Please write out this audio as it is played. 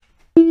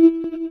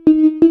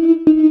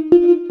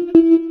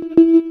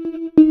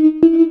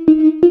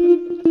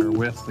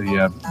with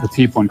the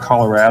people in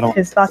Colorado.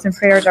 His thoughts and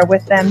prayers are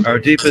with them. Our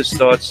deepest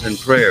thoughts and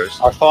prayers.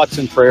 Our thoughts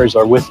and prayers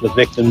are with the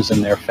victims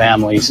and their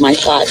families. My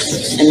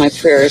thoughts and my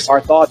prayers.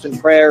 Our thoughts and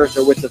prayers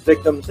are with the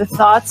victims. The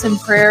thoughts and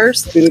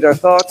prayers. Extend our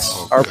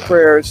thoughts, our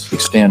prayers.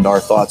 Extend our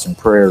thoughts and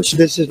prayers.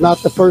 This is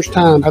not the first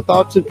time. Our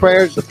thoughts and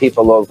prayers. The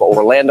people of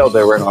Orlando,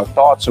 they're in our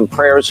thoughts and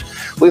prayers.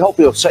 We hope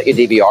you'll set your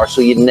DVR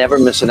so you never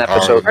miss an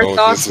episode. Our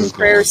thoughts and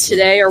prayers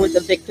today are with the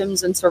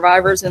victims and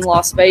survivors in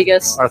Las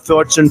Vegas. Our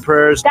thoughts and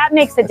prayers. That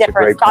makes a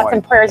difference. Thoughts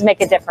and prayers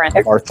make a difference.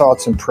 Our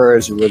thoughts and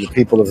prayers are with the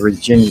people of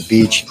Virginia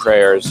Beach.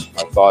 Prayers.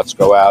 Our thoughts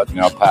go out in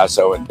El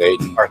Paso and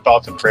Dayton. Our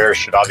thoughts and prayers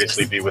should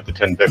obviously be with the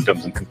 10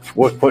 victims. And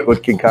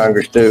What can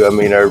Congress do? I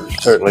mean,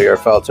 certainly our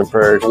thoughts and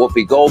prayers.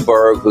 Whoopi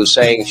Goldberg, who's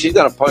saying she's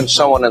going to punch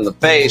someone in the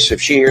face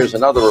if she hears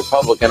another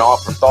Republican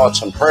offer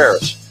thoughts and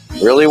prayers.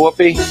 Really,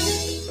 Whoopi?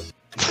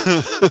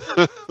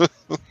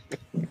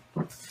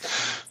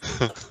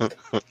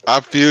 I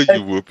feel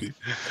you, Whoopi.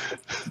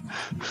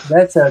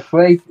 That's a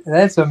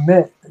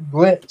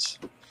glitch.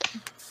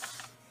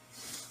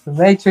 The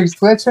Matrix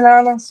glitching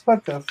on us?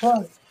 What the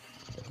fuck?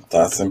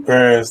 Thoughts and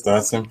prayers,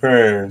 thoughts and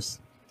prayers.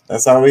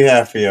 That's all we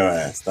have for your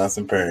ass. Thoughts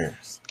and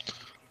prayers.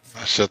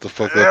 Shut the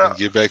fuck up and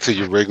get back to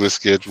your regular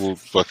scheduled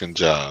fucking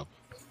job.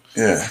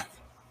 Yeah.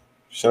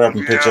 Shut up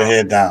and put your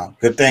head down.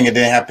 Good thing it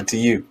didn't happen to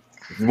you.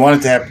 If you want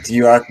it to happen to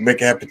you, I can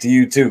make it happen to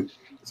you too.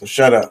 So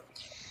shut up.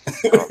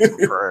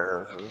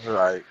 Prayers. It's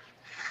like,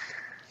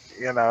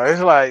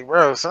 it's like,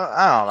 bro, I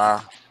don't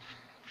know.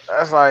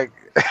 That's like,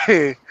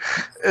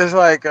 it's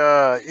like,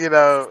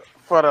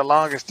 for the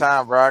longest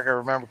time, bro, I can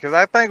remember, because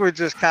I think we're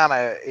just kind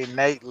of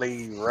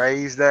innately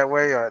raised that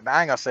way, or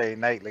I ain't gonna say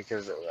innately,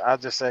 because I'll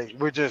just say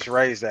we're just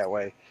raised that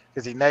way,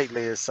 because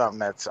innately is something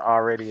that's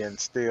already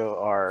instilled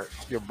or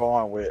you're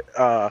born with.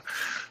 But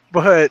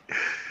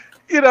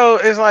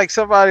it's like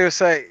somebody will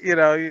say,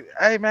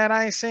 hey man,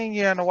 I ain't seen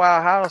you in the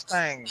Wild House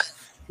thing.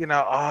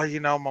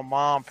 My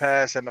mom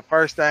passed, and the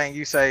first thing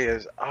you say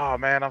is, oh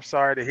man, I'm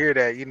sorry to hear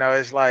that.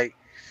 It's like,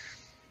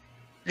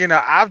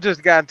 I've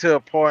just gotten to a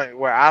point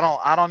where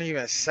I don't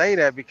even say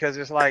that, because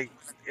it's like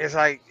if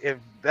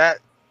that,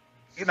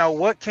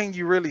 what can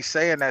you really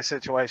say in that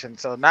situation?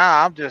 So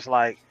now I'm just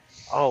like,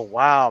 oh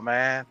wow,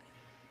 man,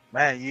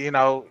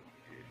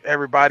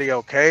 everybody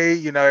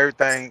okay?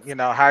 Everything,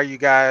 how you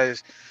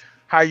guys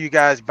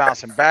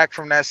bouncing back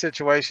from that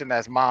situation?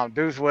 That's Mom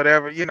Deuce,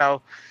 whatever,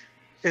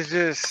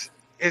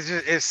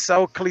 it's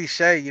so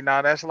cliche,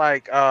 that's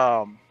like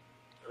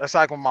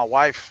when my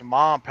wife's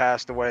mom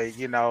passed away,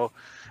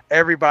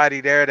 everybody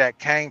there that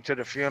came to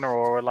the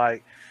funeral were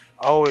like,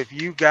 oh, if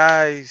you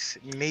guys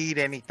need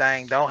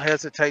anything, don't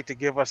hesitate to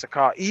give us a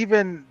call.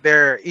 Even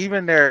their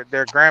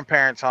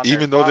grandparents on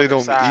even though they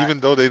don't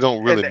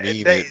really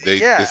mean it,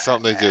 it's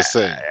something they just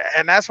say.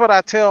 And that's what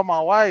I tell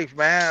my wife,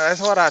 man. That's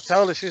what I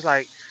told her. She's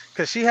like,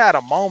 because she had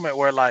a moment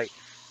where like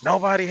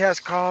nobody has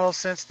called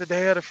since the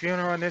day of the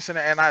funeral and this and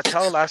that. And I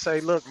told her, I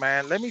say, look,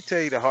 man, let me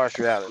tell you the harsh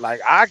reality.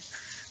 Like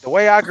the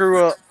way I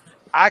grew up,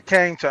 I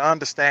came to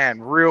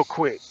understand real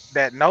quick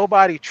that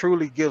nobody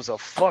truly gives a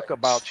fuck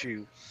about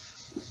you.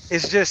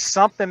 It's just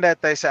something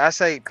that they say. I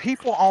say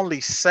people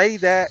only say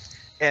that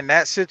in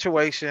that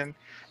situation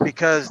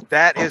because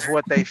that is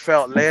what they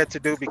felt led to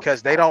do,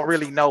 because they don't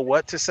really know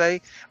what to say.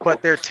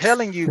 But they're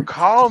telling you,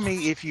 call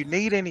me if you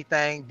need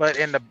anything. But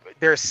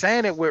they're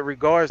saying it with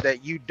regards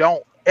that you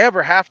don't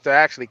ever have to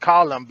actually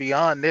call them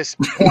beyond this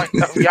point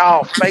of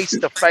y'all face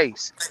to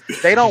face.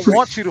 They don't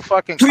want you to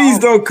fucking call Please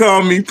don't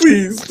call me.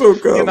 Please don't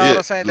call me. You know what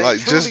I'm saying? They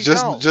Like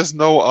don't. just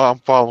know I'm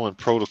following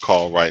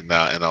protocol right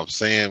now, and I'm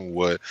saying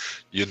what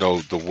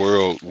the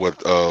world, what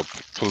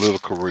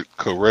political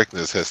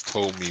correctness has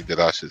told me that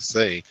I should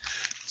say.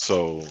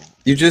 So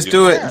You just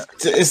do it.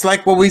 It's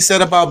like what we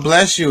said about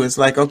bless you. It's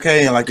like,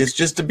 okay, like it's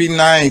just to be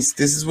nice.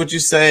 This is what you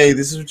say.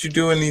 This is what you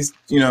do in these,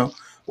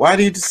 Why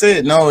do you just say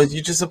it? No,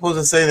 you're just supposed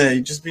to say that.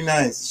 You just be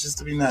nice. It's just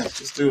to be nice.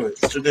 Just do it.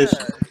 It's tradition.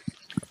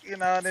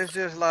 And it's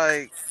just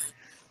like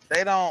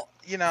they don't,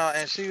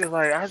 and she was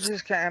like, I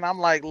just can't. And I'm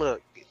like,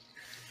 look,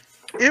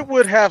 it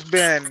would have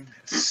been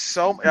I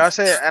told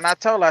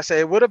her, I said,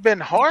 it would have been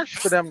harsh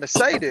for them to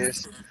say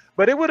this,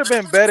 but it would have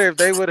been better if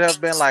they would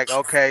have been like,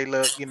 okay,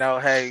 look,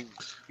 hey,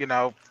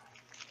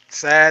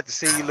 sad to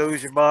see you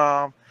lose your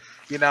mom.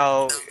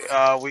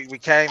 We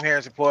came here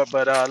in support,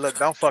 but look,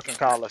 don't fucking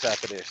call us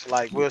after this.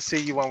 Like, we'll see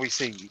you when we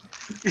see you.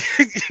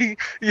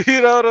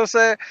 You know what I'm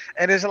saying?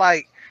 And it's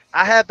like,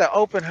 I had to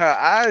open her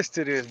eyes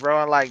to this,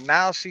 bro. And like,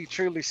 now she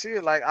truly see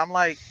it. Like, I'm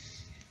like,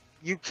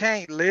 you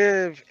can't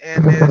live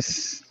in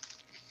this,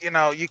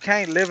 you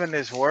can't live in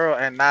this world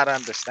and not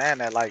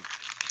understand that. Like,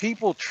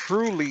 people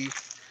truly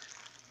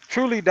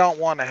don't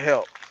want to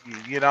help.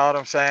 You know what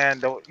I'm saying?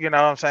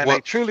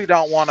 They truly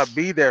don't want to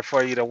be there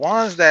for you. The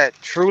ones that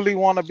truly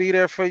want to be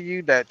there for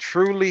you, that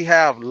truly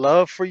have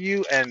love for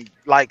you and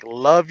like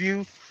love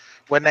you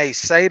when they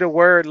say the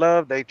word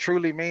love, they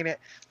truly mean it.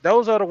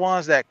 Those are the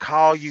ones that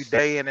call you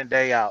day in and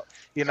day out.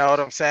 You know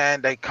what I'm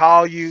saying? They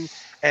call you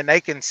and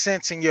they can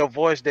sense in your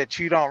voice that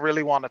you don't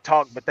really want to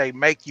talk, but they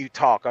make you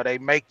talk or they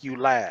make you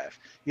laugh.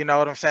 You know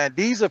what I'm saying?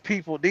 These are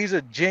people, these are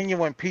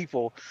genuine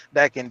people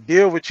that can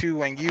deal with you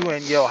when you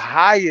in your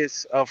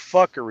highest of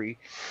fuckery,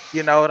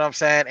 you know what I'm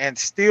saying, and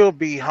still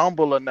be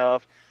humble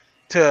enough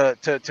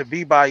to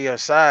be by your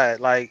side.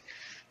 Like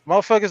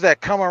motherfuckers that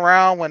come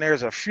around when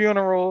there's a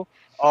funeral,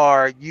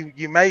 or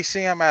you may see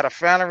them at a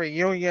family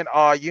reunion,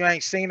 or you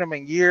ain't seen them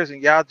in years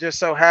and y'all just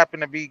so happen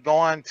to be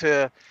going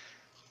to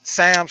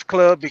Sam's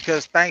Club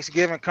because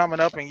Thanksgiving coming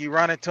up and you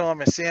run into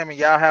them and see them and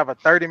y'all have a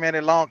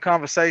 30-minute long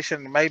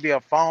conversation and maybe a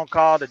phone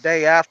call the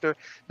day after.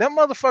 Them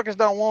motherfuckers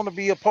don't want to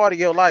be a part of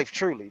your life,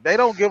 truly. They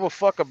don't give a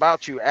fuck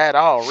about you at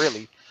all,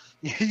 really.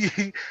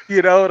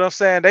 You know what I'm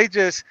saying? They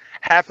just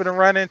happen to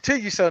run into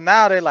you. So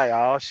now they're like,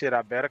 oh shit,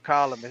 I better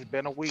call him. It's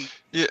been a week.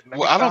 Yeah,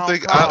 well, I don't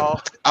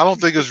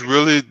think it's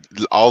really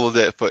all of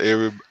that for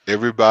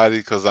everybody,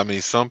 because I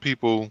mean, some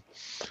people,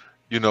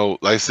 you know,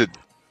 like I said,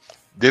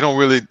 they don't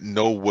really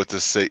know what to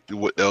say,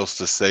 what else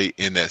to say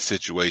in that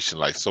situation.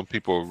 Like some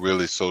people are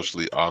really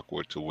socially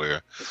awkward to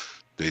where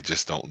they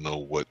just don't know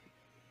what,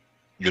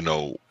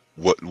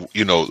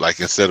 like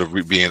instead of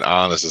being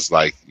honest, it's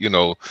like,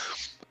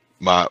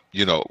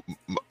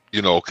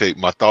 okay,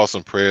 my thoughts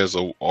and prayers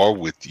are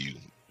with you.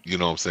 You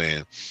know what I'm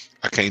saying?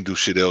 I can't do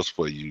shit else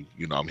for you.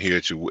 You know, I'm here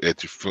at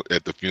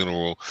the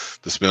funeral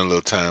to spend a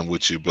little time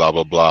with you, blah,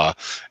 blah, blah.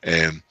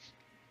 And,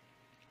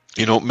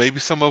 maybe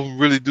some of them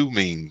really do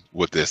mean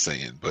what they're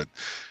saying, but,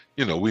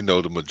 we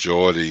know the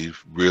majority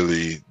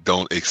really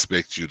don't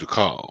expect you to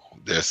call.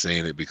 They're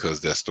saying it because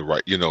that's the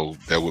right,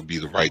 that would be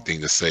the right thing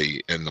to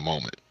say in the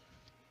moment.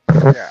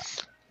 Yeah.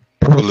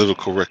 Political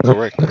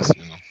correctness,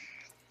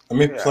 Let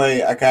me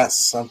play. I got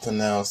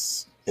something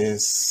else.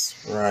 Is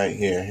right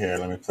here. Here,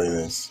 let me play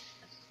this.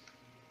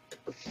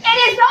 It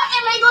is not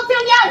illegal to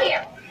yell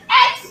here.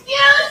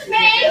 Excuse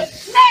me,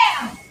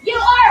 ma'am. You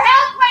are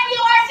helped when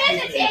you are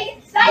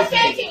visiting the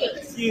city.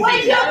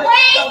 Would you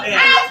please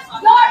ask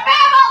your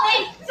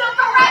family to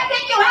correct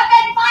that you have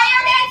been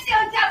fired and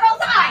sued several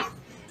times?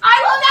 I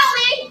will now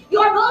leave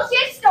your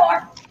bullshit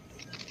store.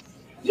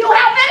 You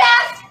have been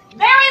asked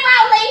very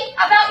loudly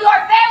about your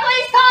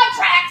family's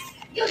contracts.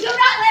 You do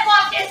not live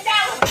off this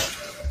salary.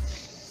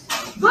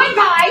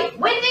 Goodbye,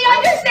 with the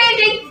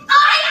understanding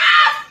I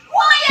ask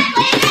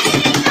quietly and it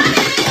is not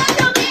illegal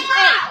to be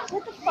loud.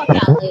 Get the fuck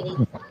out, lady.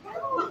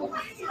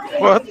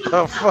 What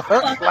the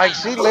fuck? Like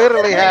she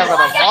literally having a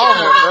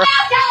moment, bro.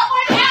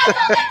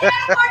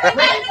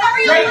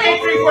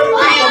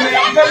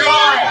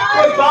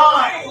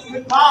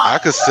 I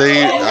could say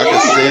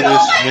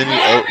this many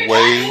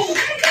ways.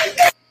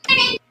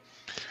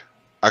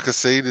 I could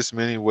say this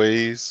many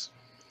ways,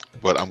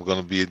 but I'm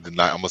gonna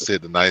say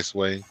it the nice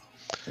way.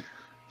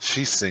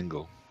 She's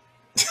single.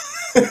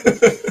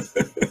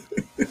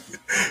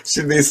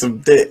 She needs some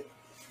dick.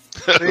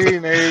 She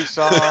needs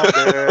some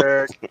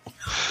dick.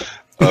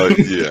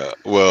 Yeah.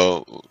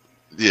 Well,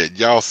 yeah.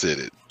 Y'all said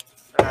it.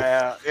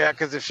 Yeah.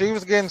 Because if she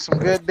was getting some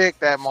good dick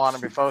that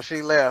morning before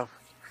she left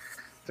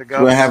to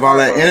go, We'll have all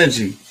that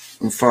energy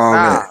for all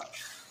that.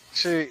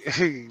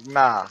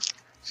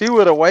 She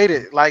would have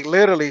waited. Like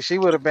literally, she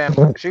would have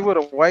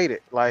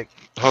waited. Like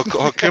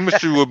her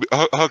chemistry would be,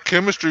 her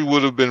chemistry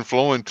would have been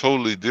flowing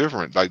totally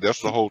different. Like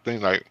that's the whole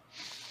thing. Like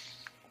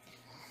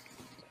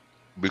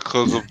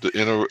because of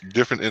the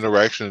different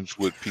interactions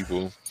with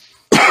people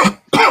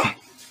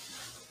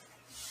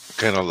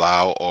can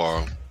allow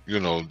or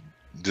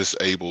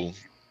disable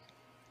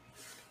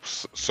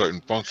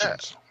certain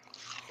functions.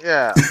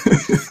 Yeah.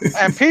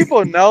 And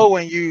people know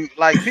when you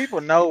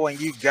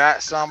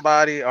got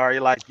somebody, or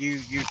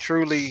you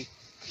truly,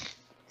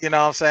 what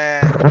I'm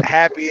saying,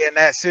 happy in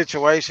that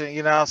situation,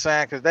 you know what I'm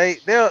saying?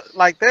 Because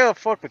they'll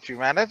fuck with you,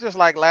 man. That's just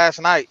like last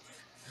night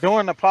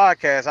during the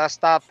podcast, I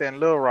stopped in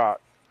Little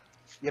Rock,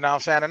 you know what I'm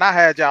saying? And I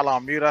had y'all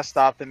on mute. I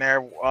stopped in there,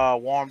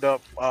 warmed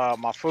up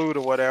my food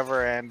or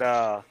whatever, and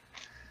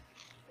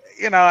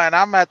and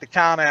I'm at the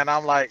counter and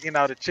I'm like,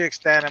 the chick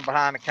standing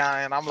behind the counter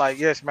and I'm like,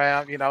 yes,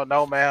 ma'am,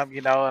 no, ma'am,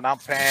 and I'm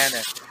paying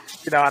and,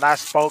 and I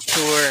spoke to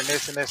her and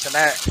this and this and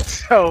that.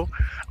 So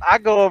I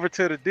go over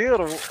to the deal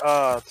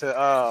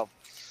to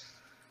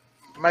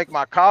make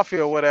my coffee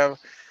or whatever.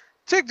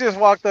 Chick just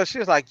walked up. She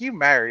was like, you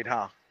married,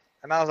 huh?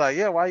 And I was like,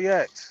 yeah, why you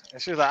ask?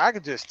 And she was like, I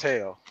could just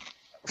tell.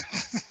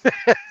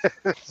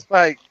 It's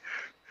like,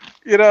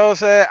 what I'm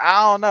saying?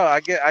 I don't know. I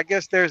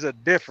guess there's a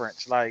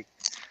difference. Like,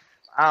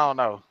 I don't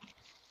know.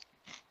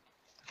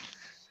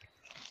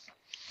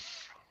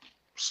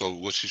 So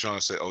what's she trying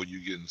to say? Oh, you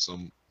getting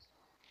some?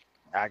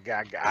 I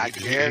guess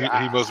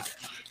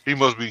he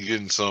must be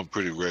getting some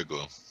pretty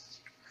regular.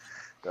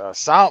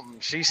 Something.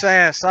 She's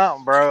saying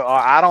something, bro. Or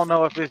I don't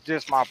know if it's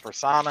just my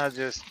persona.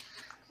 Just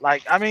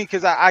like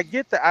because I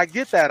get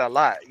that a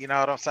lot. You know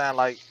what I'm saying?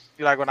 Like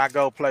when I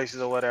go places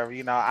or whatever.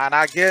 And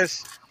I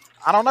guess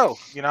I don't know.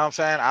 You know what I'm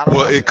saying? I don't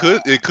know.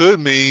 It could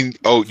mean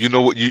you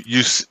know what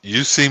you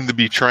seem to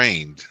be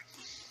trained.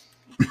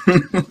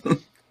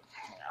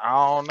 I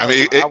don't know. I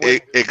mean,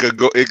 it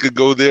could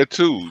go there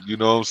too. You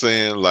know what I'm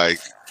saying? Like,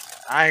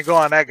 I ain't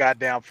going that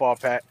goddamn far,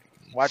 Pat.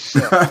 Watch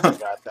yourself.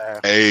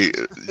 Goddamn. hey,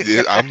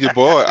 yeah, I'm your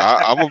boy.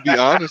 I'm gonna be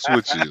honest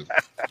with you.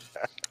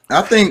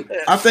 I think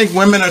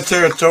women are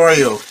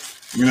territorial,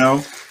 you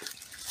know,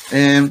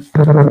 and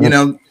you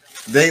know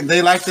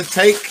they like to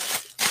take.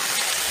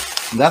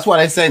 That's why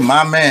they say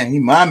my man, he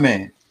my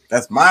man.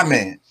 That's my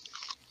man.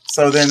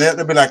 So then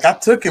they'll be like, I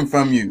took him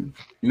from you.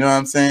 You know what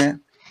I'm saying?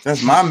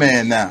 That's my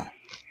man now.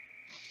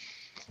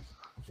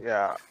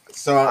 Yeah.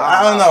 So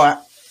I don't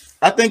know.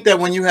 I think that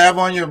when you have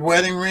on your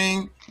wedding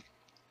ring,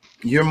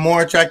 you're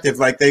more attractive.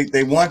 Like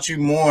they want you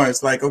more.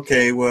 It's like,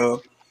 okay,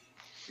 well,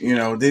 you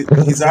know,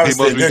 he's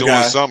obviously he must a be good doing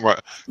guy. something right.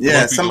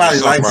 Yeah, somebody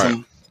likes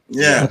him.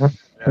 Yeah.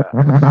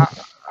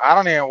 I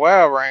don't even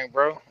wear a ring,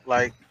 bro.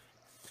 Like,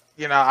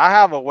 you know, I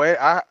have a way.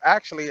 I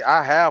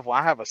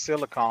have a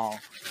silicone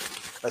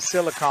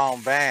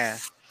band.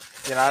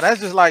 You know,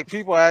 that's just like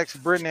people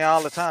ask Brittany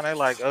all the time. They're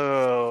like,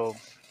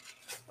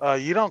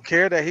 you don't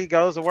care that he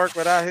goes to work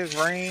without his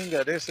ring,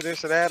 or this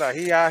or that, or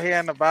he out here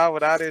in the bar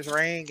without his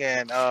ring,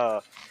 and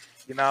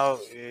you know,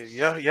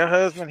 your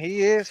husband,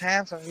 he is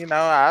handsome. You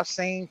know, I've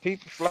seen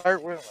people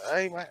flirt with.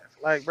 Hey man,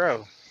 like,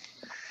 bro,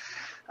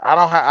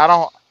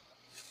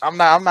 I'm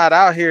not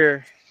out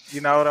here.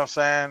 You know what I'm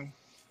saying?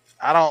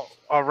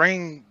 A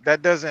ring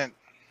that doesn't.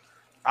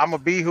 I'm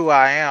gonna be who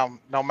I am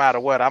no matter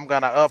what. I'm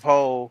gonna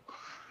uphold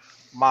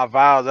my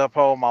vows,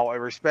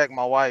 respect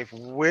my wife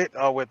with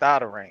or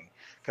without a ring.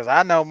 Cause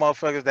I know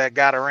motherfuckers that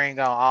got a ring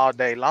on all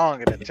day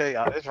long, and they tell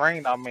you, this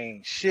ring don't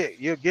mean shit.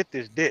 You'll get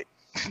this dick.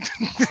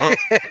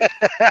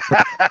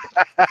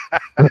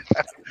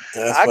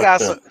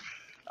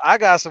 I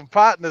got some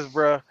partners,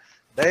 bro.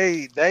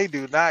 They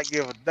do not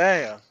give a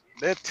damn.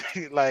 They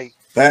like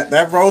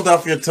that rolled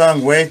off your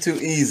tongue way too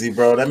easy,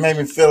 bro. That made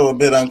me feel a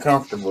bit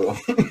uncomfortable.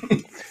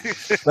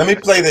 Let me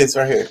play this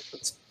right here.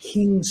 It's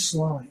King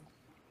Slime.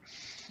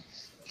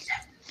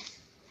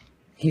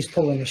 He's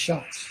pulling the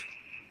shots.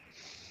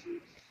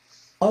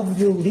 Of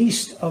the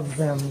least of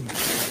them,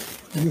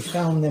 you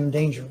found them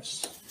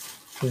dangerous.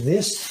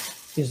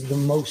 This is the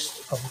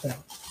most of them.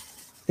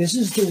 This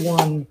is the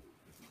one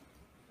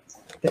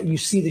that you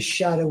see the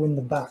shadow in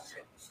the back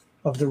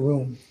of the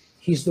room.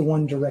 He's the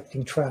one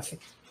directing traffic.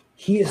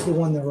 He is the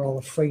one they're all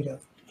afraid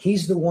of.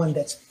 He's the one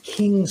that's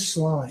King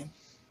Slime.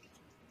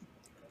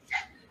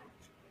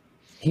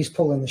 He's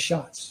pulling the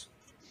shots.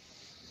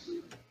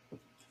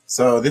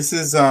 So this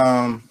is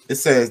it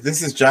says,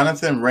 this is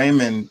Jonathan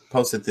Raymond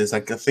posted this, I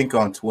think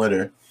on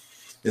Twitter.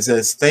 It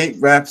says, state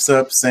wraps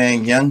up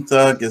saying Young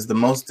Thug is the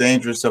most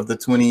dangerous of the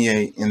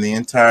 28 in the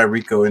entire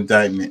RICO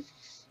indictment.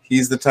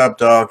 He's the top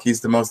dog.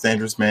 He's the most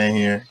dangerous man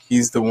here.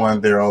 He's the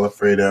one they're all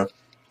afraid of.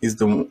 He's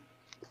the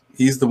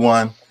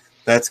one.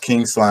 That's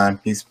King Slime.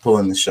 He's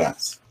pulling the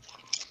shots.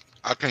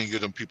 I can't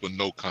give them people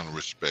no kind of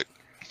respect.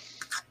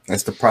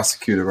 That's the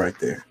prosecutor right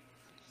there.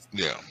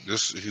 Yeah,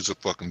 he's a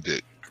fucking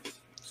dick.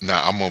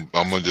 Now I'm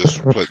gonna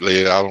just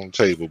lay it out on the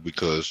table,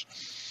 because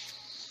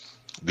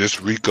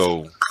this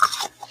RICO,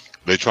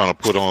 they trying to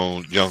put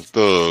on Young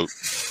Thug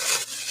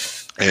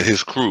and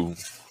his crew,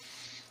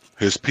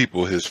 his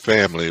people, his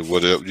family,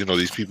 whatever, you know,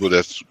 these people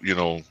that's, you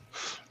know,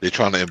 they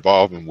trying to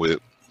involve him with.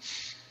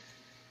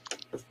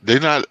 They're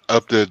not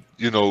up there,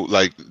 you know,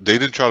 like they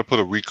didn't try to put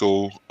a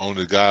RICO on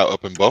the guy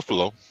up in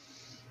Buffalo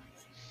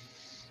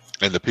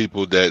and the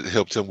people that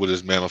helped him with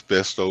his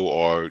manifesto,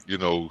 or, you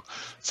know,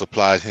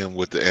 supplied him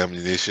with the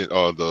ammunition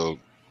or the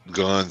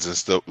guns and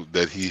stuff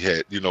that he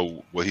had, you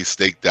know, where he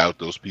staked out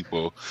those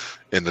people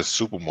in the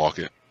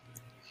supermarket.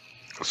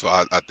 So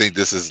I think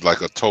this is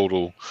like a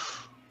total,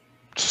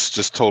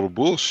 just total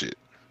bullshit.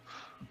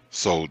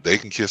 So they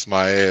can kiss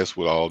my ass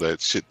with all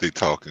that shit they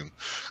talking,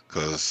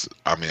 because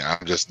I mean,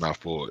 I'm just not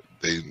for it.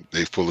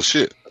 They full of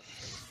shit.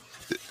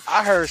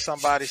 I heard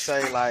somebody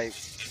say like,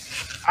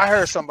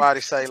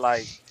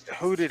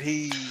 who did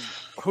he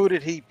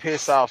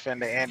piss off in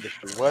the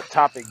industry? What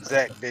top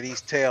exec did he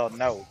tell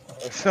no?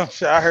 Some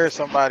shit. I heard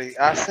somebody,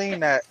 I seen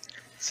that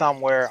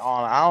somewhere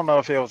on, I don't know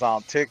if it was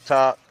on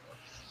TikTok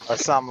or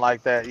something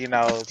like that. You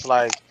know, it's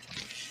like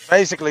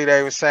basically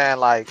they were saying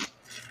like,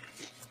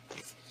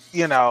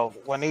 you know,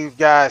 when these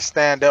guys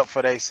stand up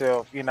for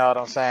themselves, you know what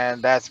I'm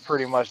saying, that's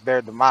pretty much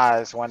their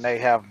demise when they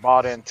have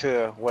bought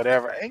into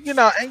whatever. And you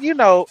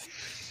know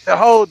the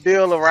whole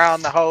deal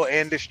around the whole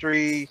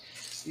industry,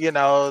 you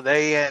know,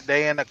 they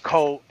in a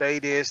cult, they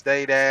this,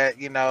 they that,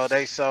 you know,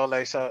 they so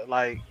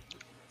like,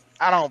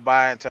 I don't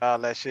buy into all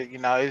that shit. You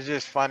know, it's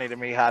just funny to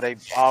me how they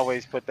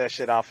always put that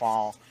shit off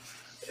on,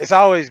 it's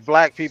always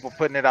black people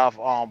putting it off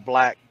on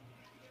black,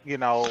 you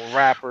know,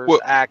 rappers,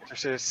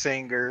 actresses,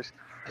 singers.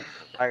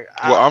 Like,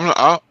 I'm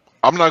not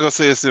gonna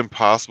say it's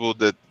impossible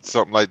that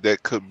something like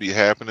that could be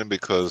happening,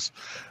 because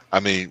I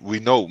mean, we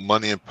know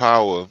money and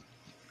power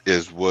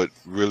is what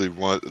really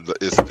runs.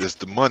 It's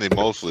the money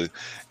mostly,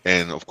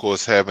 and of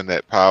course having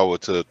that power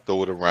to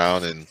throw it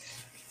around and,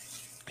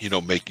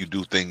 make you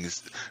do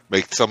things,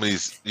 make some of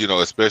these,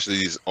 especially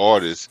these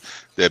artists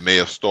that may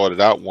have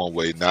started out one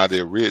way, now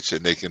they're rich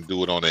and they can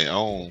do it on their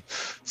own.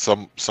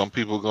 Some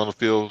people are gonna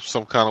feel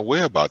some kind of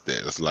way about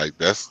that. It's like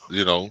that's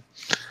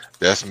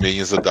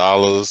millions of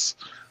dollars,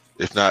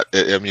 if not,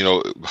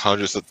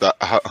 hundreds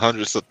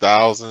of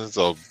thousands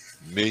of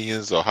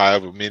millions or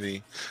however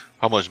many,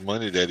 how much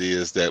money that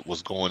is that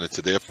was going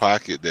into their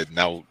pocket that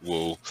now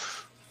will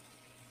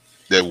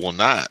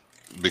not,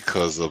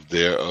 because of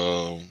their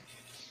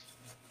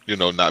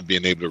not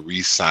being able to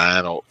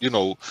re-sign, or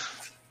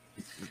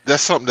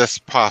that's something that's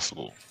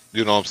possible.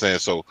 You know what I'm saying?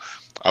 So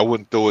I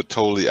wouldn't throw it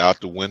totally out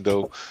the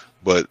window,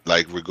 but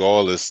like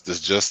regardless, this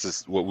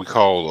justice, what we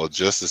call a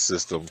justice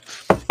system,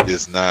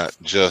 is not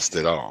just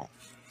at all.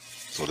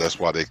 So that's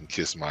why they can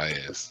kiss my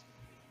ass.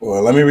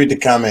 Well, let me read the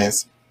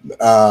comments.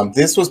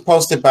 This was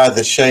posted by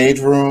the Shade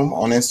Room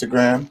on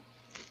Instagram.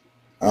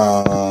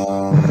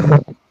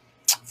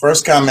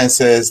 First comment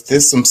says,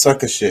 "This some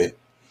sucker shit,"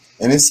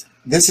 and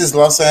this is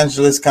Los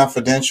Angeles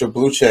Confidential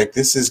Blue Check.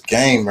 This is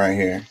Game right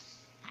here.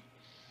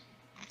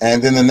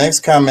 And then the next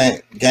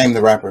comment, Game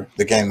the rapper.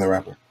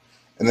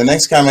 And the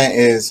next comment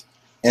is,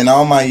 "In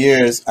all my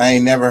years, I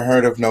ain't never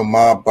heard of no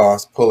mob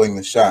boss pulling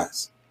the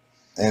shots."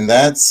 And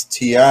that's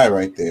T.I.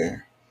 right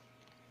there.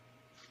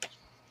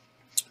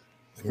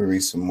 Let me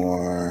read some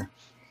more.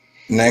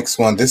 Next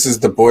one, this is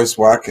the Boyce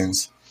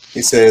Watkins.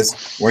 He says,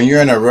 "When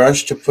you're in a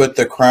rush to put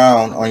the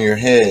crown on your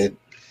head,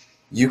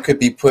 you could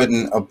be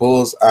putting a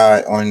bull's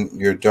eye on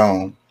your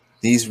dome.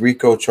 These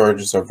RICO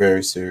charges are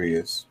very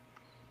serious."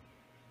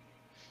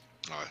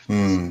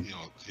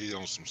 He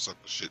on some sucker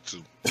shit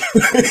too.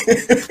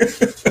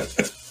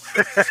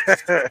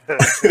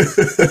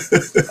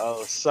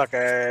 Oh, sucker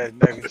ass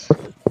niggas.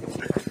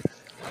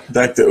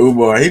 Dr.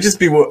 Umar, he just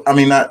be,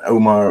 not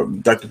Umar,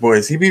 Dr.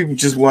 Boyce, he be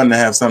just wanting to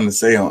have something to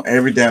say on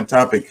every damn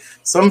topic.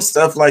 Some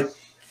stuff, like,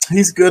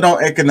 he's good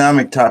on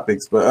economic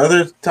topics, but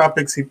other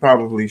topics he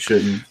probably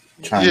shouldn't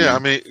chime in.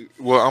 I'm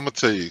gonna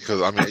tell you,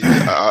 because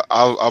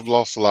I've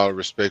lost a lot of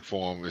respect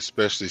for him,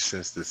 especially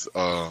since this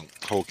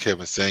whole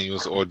Kevin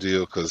Samuels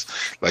ordeal, because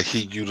like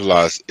he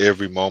utilized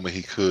every moment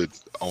he could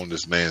on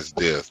this man's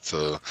death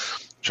to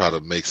try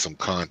to make some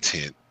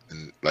content,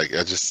 and like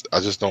I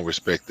just don't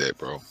respect that,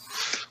 bro.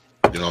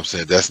 You know what I'm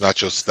saying? That's not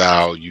your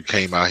style. You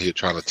came out here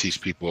trying to teach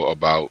people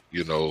about,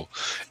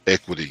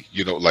 equity,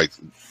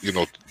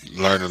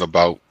 learning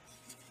about,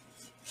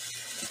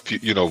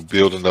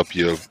 building up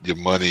your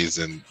monies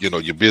and,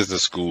 your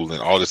business school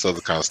and all this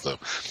other kind of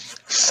stuff.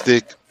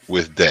 Stick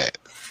with that.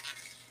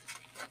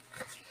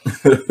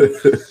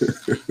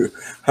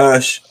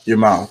 Hush your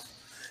mouth.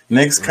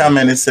 Next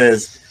comment, it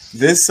says,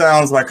 "This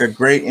sounds like a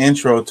great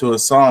intro to a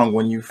song.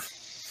 When you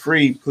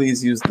free,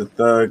 please use the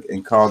Thug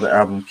and call the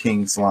album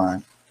King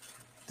Slime."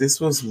 This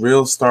was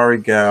Real Starry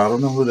Gal. I don't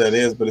know who that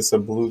is, but it's a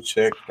blue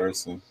check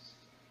person.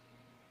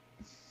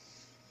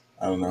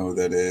 I don't know who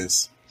that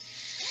is.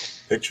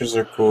 Pictures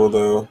are cool,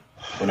 though.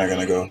 We're not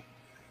going to go.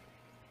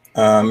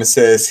 It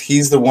says,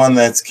 "He's the one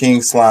that's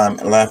King Slime."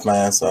 I laughed my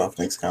ass off.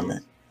 Next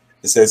comment.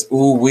 It says,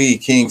 "Ooh, wee,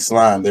 King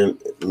Slime." They're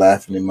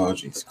laughing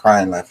emojis,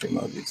 crying laughing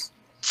emojis.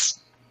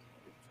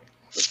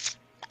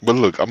 But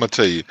look, I'm going to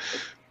tell you,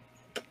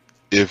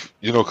 if,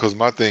 because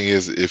my thing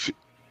is, if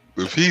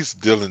he's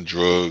dealing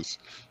drugs,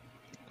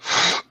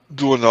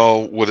 doing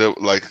all whatever,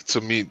 like,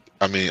 to me,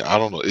 I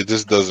don't know, it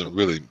just doesn't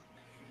really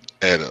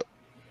add up.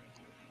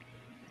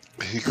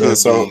 He could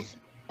be,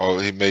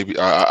 or he maybe,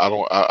 I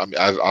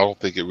don't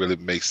think it really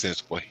makes sense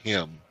for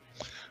him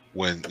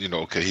when,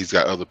 okay, he's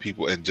got other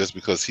people, and just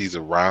because he's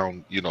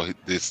around,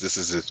 this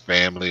is his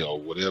family or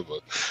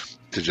whatever,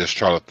 to just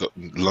try to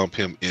lump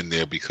him in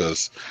there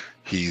because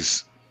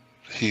he's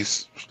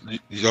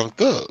Young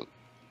Thug.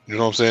 You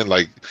know what I'm saying?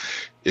 Like,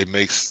 it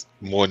makes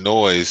more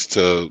noise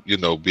to, be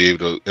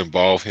able to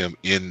involve him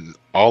in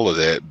all of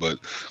that, but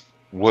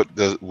what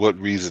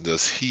reason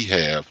does he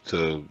have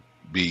to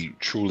be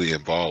truly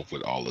involved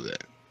with all of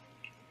that?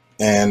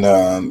 And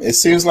it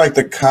seems like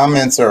the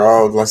comments are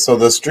all like, so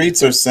the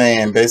streets are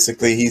saying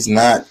basically he's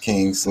not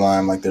King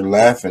Slime, like they're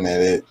laughing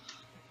at it.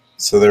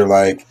 So they're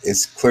like,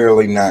 it's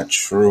clearly not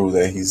true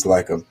that he's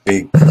like a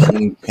big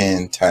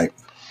kingpin type,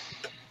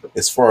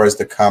 as far as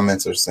the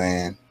comments are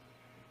saying.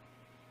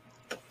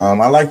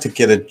 I like to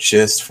get a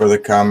gist for the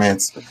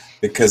comments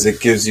because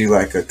it gives you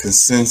like a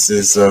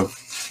consensus of,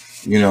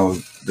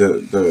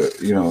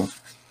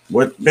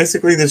 what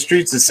basically the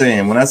streets are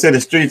saying. When I say the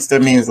streets,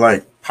 that means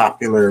like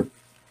popular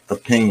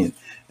opinion.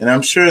 And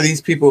I'm sure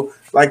these people,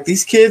 like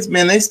these kids,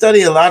 man, they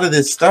study a lot of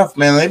this stuff,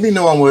 man. They be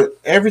knowing what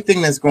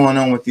everything that's going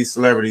on with these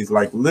celebrities,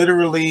 like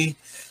literally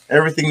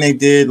everything they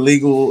did,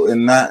 legal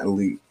and not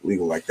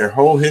legal, like their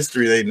whole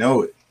history, they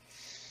know it.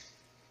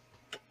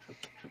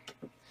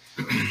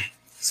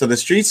 So the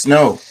streets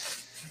know.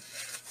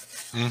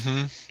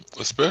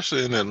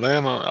 Especially in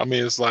Atlanta.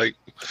 It's like,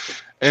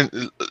 and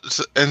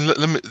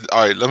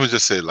let me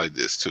just say it like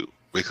this too,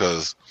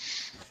 because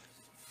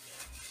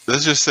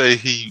let's just say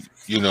he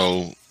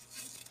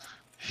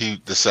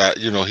decide,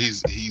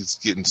 he's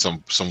getting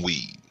some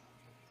weed,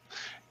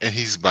 and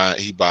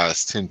he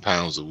buys 10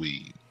 pounds of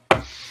weed.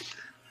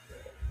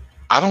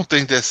 I don't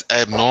think that's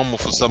abnormal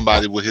for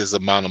somebody with his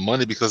amount of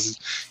money, because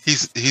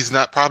he's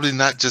probably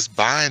not just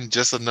buying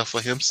just enough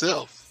for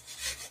himself.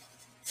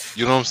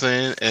 You know what I'm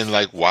saying? And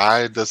like,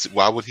 why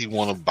would he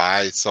want to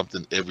buy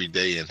something every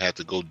day and have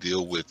to go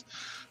deal with,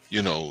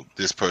 you know,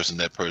 this person,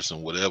 that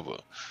person, whatever?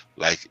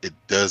 Like, it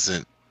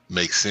doesn't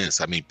make sense.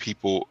 I mean,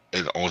 people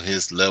on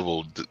his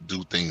level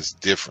do things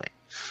different.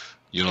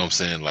 You know what I'm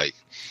saying? Like,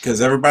 because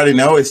everybody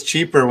know it's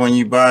cheaper when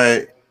you buy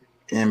it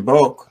in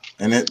bulk,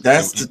 and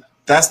that's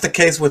the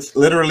case with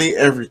literally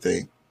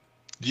everything.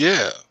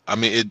 Yeah, I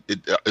mean,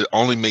 it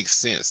only makes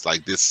sense.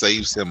 Like, this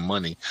saves him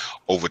money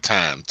over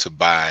time to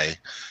buy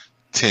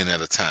 10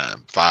 at a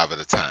time, 5 at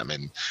a time,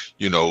 and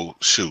you know,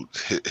 shoot,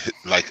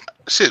 like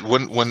shit.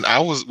 When I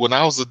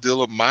was a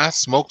dealer, my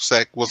smoke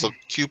sack was a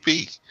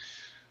QP,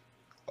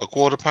 a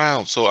quarter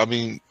pound. So I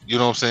mean, you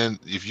know what I'm saying?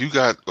 If you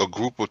got a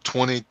group of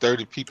 20,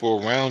 30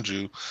 people around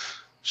you,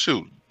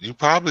 shoot, you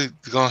probably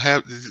gonna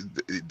have.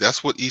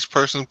 That's what each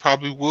person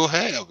probably will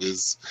have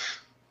is,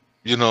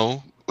 you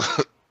know.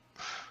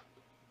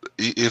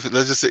 If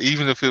let's just say,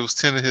 even if it was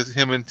 10 of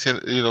him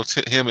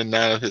and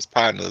 9 of his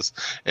partners,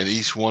 and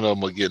each one of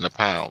them are getting a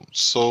pound,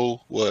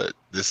 so what?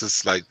 This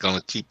is like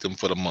gonna keep them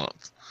for the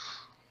month.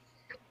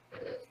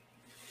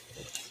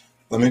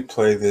 Let me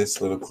play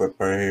this little clip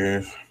right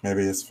here.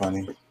 Maybe it's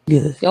funny.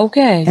 Good.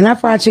 Okay. And I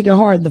fried chicken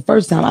hard the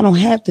first time. I don't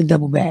have to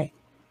double bag.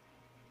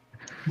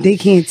 They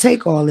can't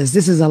take all this.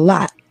 This is a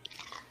lot.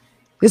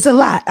 It's a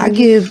lot. I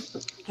give.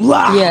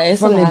 Wow. Yeah,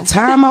 it's from the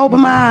time I open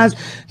my eyes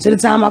to the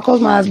time I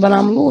close my eyes, but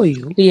I'm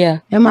loyal. Yeah.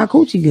 And my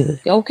coochie good.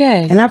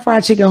 Okay. And I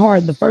fried chicken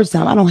hard the first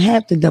time. I don't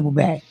have to double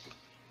bag.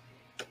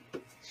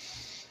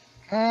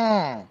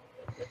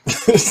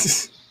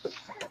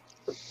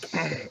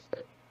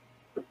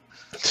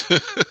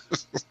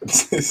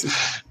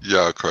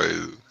 Y'all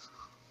crazy.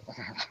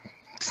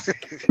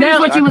 That's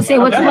what you would say.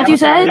 What you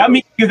said? Y'all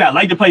mean niggas that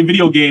like to play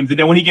video games, and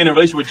then when he get in a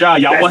relationship with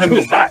y'all want him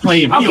to stop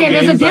playing video games.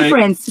 Okay, there's a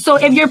difference. So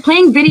if you're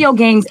playing video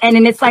games and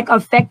then it's like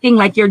affecting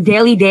like your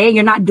daily day,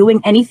 you're not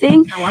doing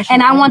anything,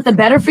 and I want the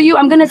better for you,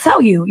 I'm gonna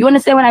tell you. You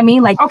understand what I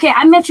mean? Like, okay,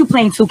 I met you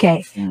playing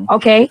 2K.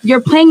 Okay,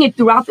 you're playing it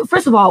throughout.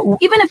 First of all,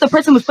 even if the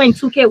person was playing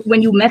 2K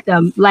when you met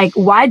them, like,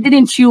 why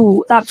didn't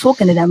you stop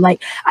talking to them?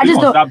 Like, I just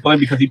don't. Stop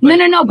playing because he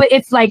No. But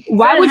it's like,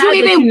 why would you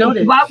even?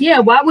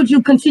 Why would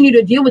you continue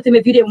to deal with him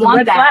if you didn't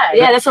want that? Flag.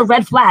 Yeah, that's a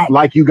red flag.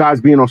 Like you guys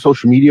being on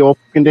social media all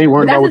fucking day,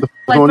 worrying about what the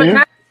fuck going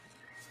on.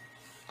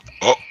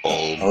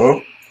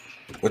 Oh,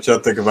 what y'all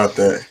think about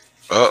that?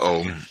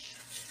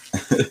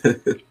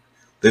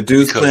 The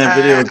dudes playing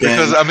video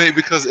games.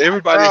 Because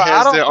everybody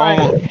has their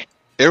own.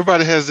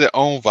 Everybody has their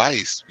own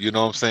vice. You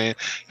know what I'm saying?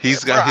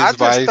 He's got his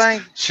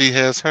vice. She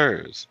has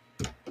hers.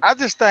 I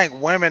just think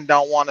women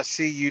don't want to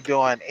see you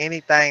doing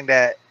anything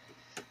that,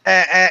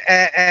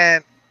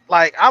 and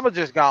like, I was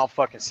just gonna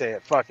fucking say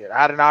it. Fuck it.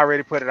 I didn't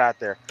already put it out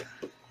there.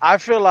 I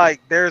feel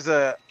like there's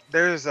a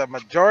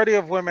majority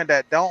of women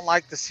that don't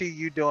like to see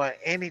you doing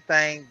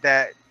anything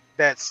that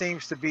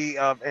seems to be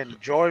of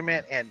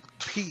enjoyment and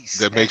peace.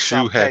 That makes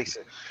you happy.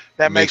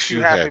 That makes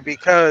you happy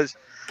because,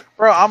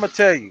 bro, I'm gonna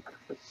tell you,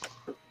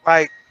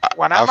 like,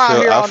 when I'm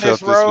out here on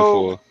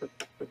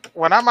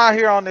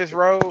this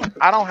road,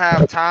 I don't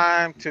have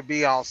time to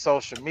be on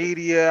social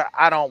media.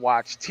 I don't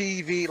watch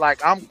TV. Like,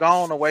 I'm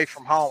gone away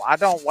from home.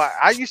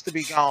 I used to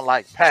be gone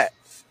like Pat.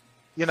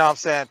 You know what I'm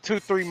saying?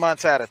 2-3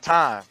 months at a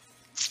time.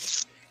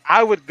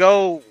 I would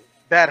go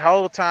that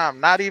whole time,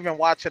 not even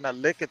watching a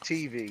lick of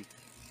TV.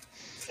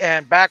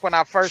 And back when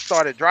I first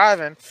started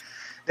driving,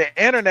 the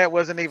internet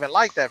wasn't even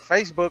like that.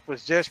 Facebook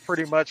was just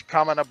pretty much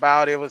coming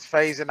about. It was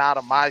phasing out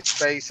of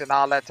MySpace and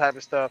all that type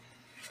of stuff.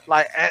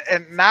 Like,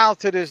 and now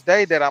to this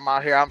day that I'm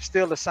out here, I'm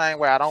still the same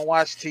way. I don't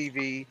watch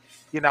TV.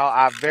 You know,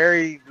 I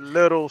very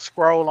little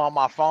scroll on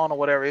my phone or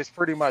whatever. It's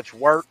pretty much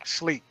work,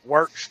 sleep,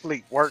 work,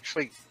 sleep, work,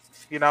 sleep.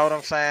 You know what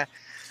I'm saying?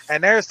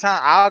 And there's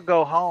time I'll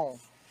go home,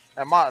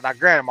 and now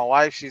granted, my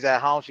wife, she's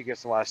at home, she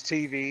gets to watch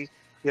TV.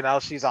 You know,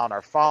 she's on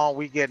her phone.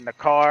 We get in the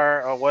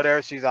car or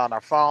whatever, she's on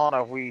her phone.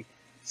 Or we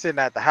sitting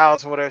at the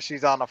house or whatever,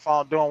 she's on the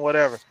phone doing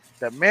whatever.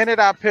 The minute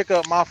I pick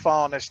up my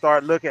phone and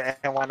start looking,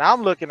 and when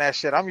I'm looking at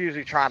shit, I'm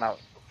usually trying to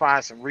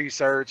find some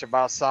research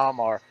about some,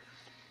 or,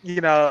 you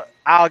know,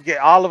 I'll get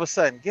all of a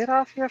sudden, get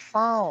off your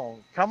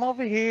phone, come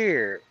over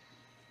here.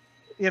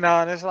 You know,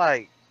 and it's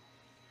like,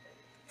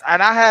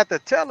 and I had to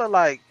tell her,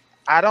 like,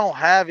 I don't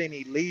have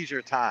any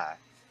leisure time.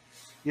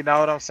 You know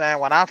what I'm saying?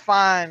 When I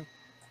find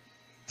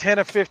 10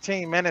 or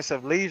 15 minutes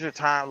of leisure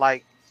time,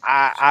 like,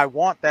 I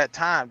want that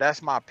time.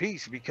 That's my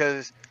peace,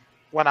 because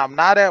when I'm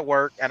not at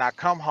work and I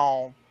come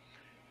home,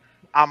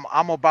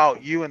 I'm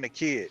about you and the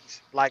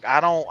kids. Like, I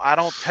don't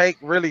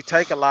really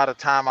take a lot of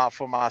time out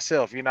for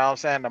myself. You know what I'm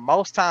saying? The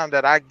most time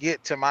that I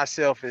get to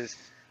myself is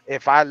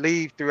if I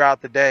leave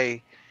throughout the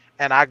day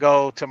and I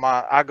go to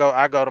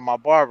my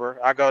barber,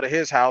 I go to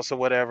his house or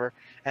whatever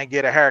and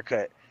get a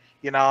haircut.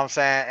 You know what I'm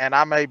saying? And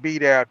I may be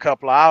there a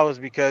couple of hours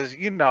because,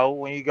 you know,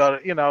 when you go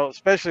to, you know,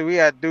 especially we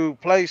had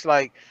dude place,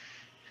 like,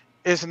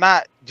 it's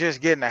not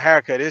just getting a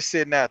haircut. It's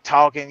sitting there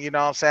talking, you know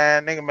what I'm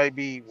saying? Nigga may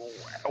be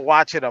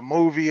watching a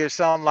movie or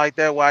something like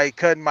that while he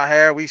cutting my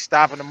hair. We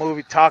stopping the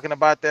movie, talking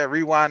about that,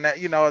 rewind that,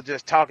 you know,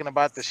 just talking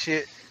about the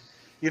shit.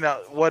 You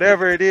know,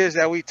 whatever it is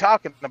that we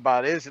talking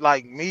about. It's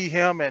like me,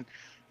 him, and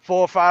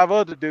 4 or 5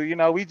 other dudes. You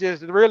know, we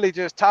just really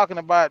just talking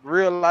about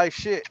real life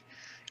shit.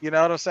 You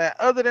know what I'm saying?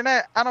 Other than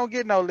that, I don't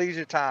get no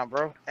leisure time,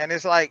 bro. And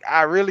it's like,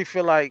 I really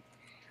feel like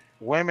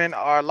women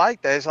are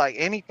like that. It's like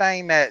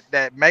anything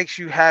that makes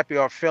you happy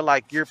or feel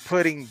like you're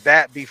putting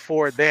that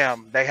before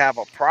them, they have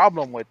a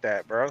problem with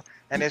that, bro.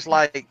 And it's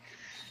like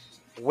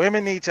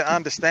women need to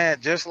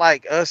understand, just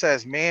like us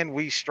as men,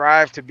 we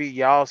strive to be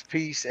y'all's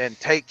peace and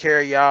take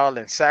care of y'all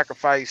and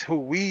sacrifice who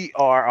we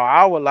are or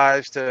our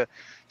lives to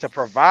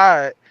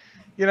provide.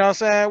 You know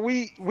what I'm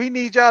saying? We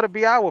need y'all to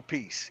be our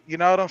peace. You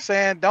know what I'm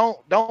saying?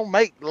 Don't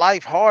make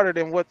life harder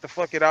than what the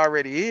fuck it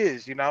already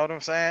is. You know what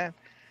I'm saying?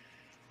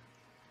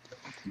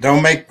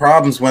 Don't make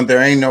problems when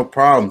there ain't no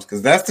problems,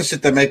 because that's the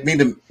shit that make me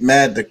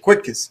mad the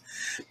quickest.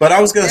 But I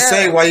was gonna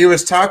say, while you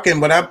was talking,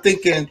 what I'm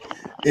thinking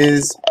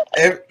is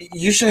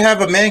you should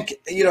have a man.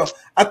 You know,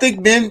 I think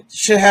men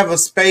should have a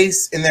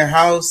space in their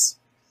house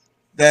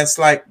that's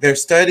like their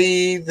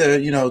study,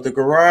 the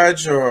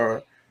garage,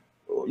 or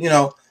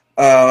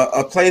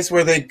a place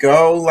where they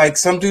go. Like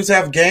some dudes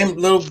have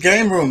little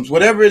game rooms,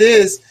 whatever it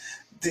is.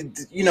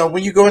 You know,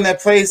 when you go in that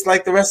place,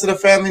 like the rest of the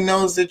family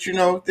knows that, you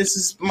know, this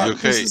is my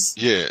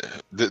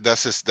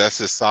that's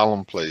his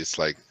solemn place.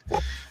 Like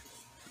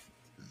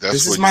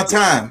this is my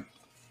time.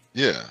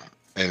 Yeah.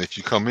 And if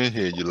you come in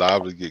here, you're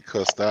liable to get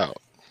cussed out.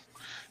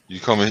 You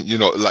come in, you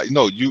know, like,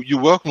 no,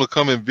 you're welcome to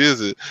come and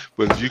visit,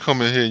 but if you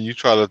come in here and you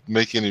try to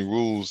make any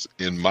rules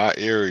in my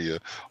area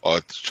or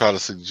try to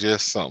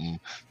suggest something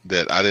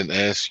that I didn't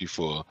ask you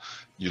for,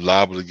 you're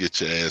liable to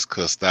get your ass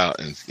cussed out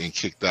and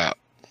kicked out.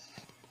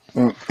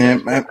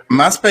 And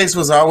my space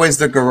was always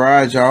the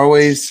garage.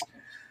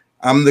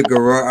 I'm the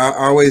garage. I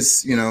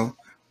always, you know,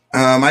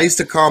 I used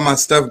to call my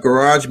stuff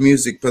garage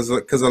music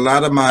because a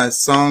lot of my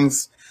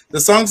songs,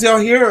 the songs y'all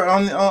hear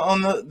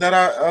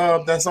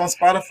that's on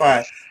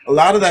Spotify, a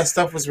lot of that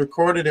stuff was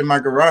recorded in my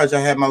garage.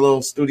 I had my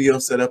little studio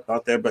set up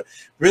out there, but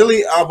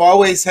really, I've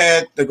always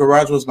had the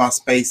garage was my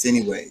space,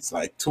 anyways.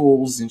 Like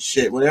tools and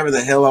shit, whatever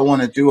the hell I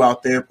want to do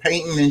out there,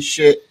 painting and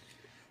shit,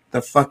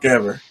 the fuck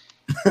ever.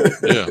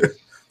 Yeah.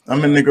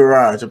 I'm in the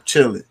garage. I'm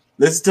chilling.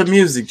 Listen to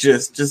music.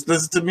 Just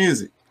listen to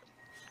music.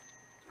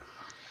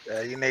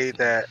 Yeah, you need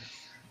that,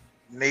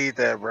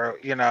 bro.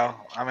 You know,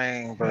 I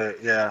mean,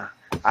 but yeah,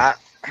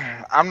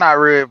 I'm not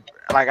really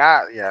like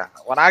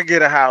when I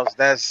get a house,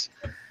 that's,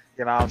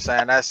 you know what I'm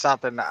saying, that's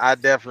something that I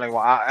definitely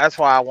want. That's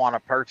why I want to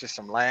purchase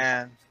some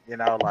land. You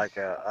know, like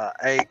a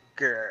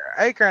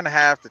acre and a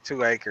half to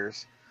 2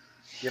 acres.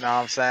 You know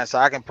what I'm saying, so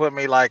I can put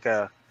me like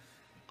a,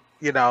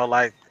 you know,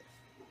 like.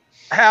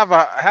 Have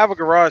a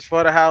garage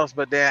for the house,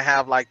 but then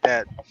have like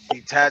that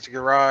detached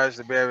garage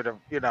to be able to,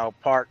 you know,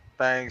 park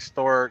things,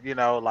 store, you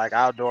know, like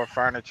outdoor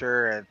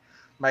furniture, and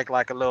make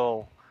like a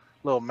little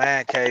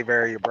man cave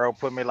area, bro.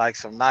 Put me like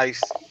some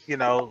nice, you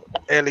know,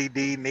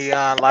 LED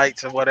neon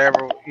lights or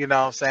whatever, you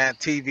know what I'm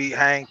saying?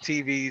 Hang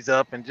TVs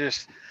up and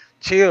just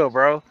chill,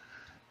 bro.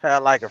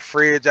 Have like a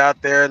fridge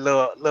out there,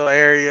 little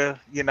area,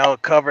 you know,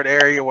 covered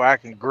area where I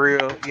can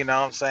grill, you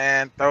know what I'm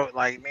saying?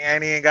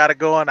 Man, you ain't gotta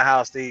go in the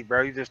house to eat,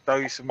 bro. You just throw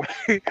you some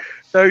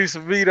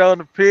meat on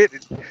the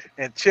pit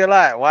and chill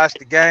out. Watch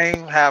the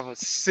game, have a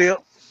sip.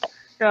 You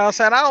know what I'm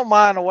saying? I don't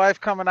mind the wife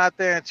coming out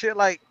there and chill.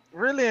 Like,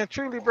 really and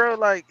truly, bro,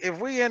 like if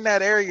we in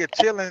that area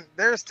chilling,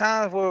 there's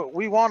times where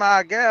we want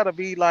our gal to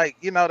be like,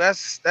 you know,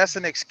 that's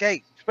an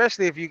escape,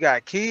 especially if you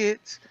got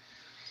kids.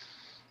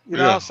 You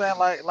know what I'm saying?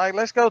 Like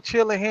let's go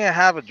chill in here and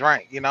have a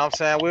drink. You know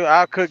what I'm saying?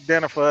 I'll cook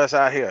dinner for us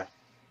out here.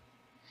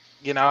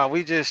 You know,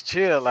 we just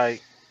chill,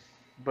 like,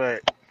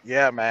 but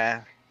yeah,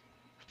 man.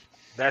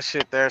 That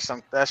shit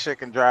that shit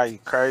can drive you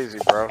crazy,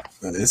 bro.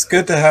 It's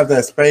good to have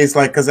that space,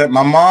 like, cause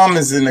my mom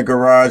is in the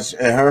garage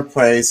at her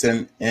place,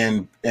 and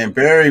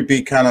Barry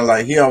be kind of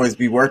like, he always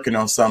be working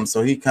on something,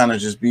 so he kind of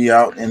just be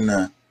out in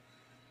the,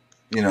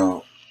 you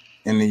know,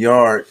 in the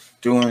yard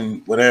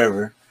doing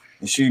whatever.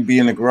 And she'd be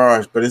in the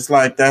garage, but it's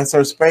like that's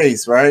her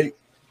space, right?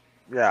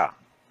 Yeah.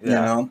 You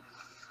know?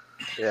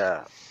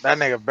 Yeah. That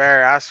nigga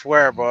Barry, I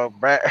swear, bro.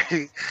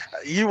 Barry,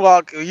 you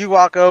walk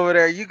over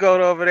there, you go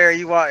over there,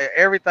 you walk,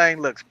 everything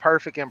looks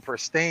perfect and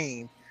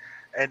pristine.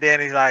 And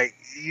then he's like,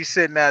 you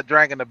sitting there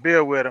drinking a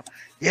beer with him.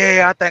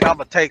 Yeah, I think I'm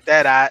gonna take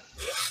that out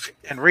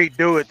and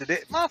redo it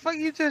today. Motherfucker,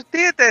 you just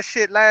did that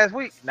shit last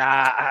week. Nah,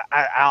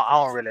 I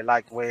don't really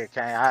like the way it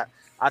came.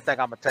 I think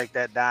I'm gonna take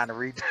that down and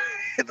redo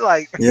it.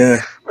 Like,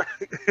 yeah,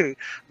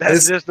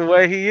 that's just the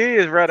way he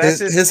is, bro. That's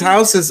his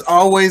house is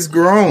always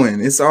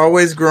growing. It's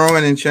always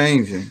growing and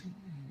changing.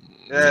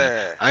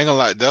 Yeah, I ain't gonna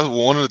lie. That's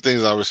one of the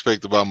things I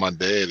respect about my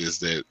dad is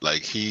that,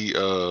 like, he,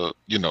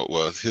 you know,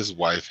 well, his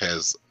wife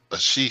has a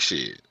she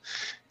shed,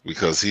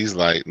 because he's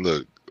like,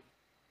 look,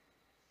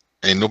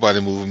 ain't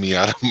nobody moving me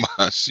out of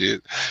my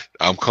shit.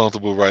 I'm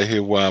comfortable right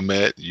here where I'm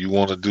at. You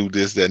want to do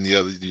this, that, and the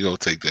other, you don't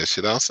take that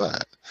shit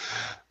outside.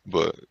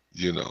 But,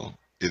 you know,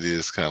 it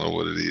is kind of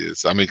what it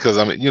is. I mean, because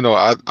I mean, you know,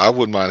 I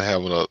wouldn't mind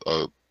having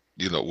a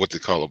you know, what they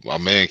call a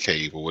man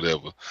cave or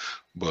whatever,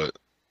 but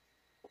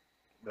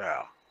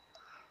yeah,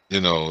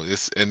 you know,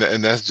 it's and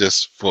that's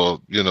just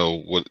for, you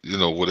know, what, you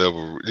know,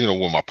 whatever, you know,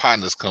 when my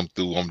partners come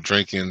through, I'm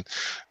drinking,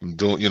 I'm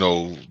doing, you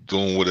know,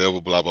 doing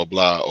whatever, blah blah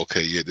blah.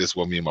 Okay, yeah, this is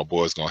where me and my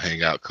boys gonna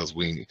hang out, because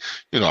we,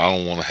 you know, I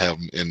don't want to have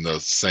them in the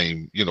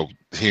same, you know,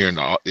 hearing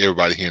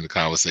everybody hearing the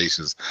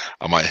conversations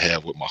I might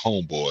have with my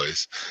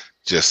homeboys,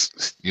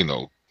 just, you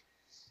know,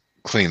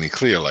 clean and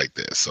clear like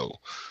that. So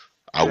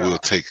I will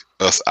take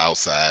us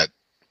outside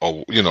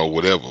or, you know,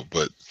 whatever,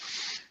 but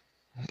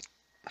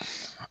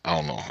I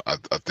don't know.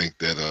 I think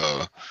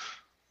that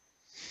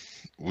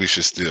we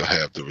should still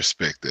have the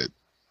respect that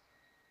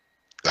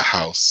the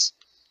house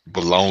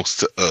belongs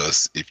to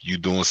us. If you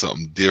doing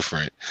something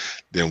different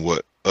than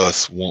what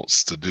us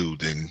wants to do,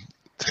 then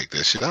take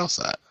that shit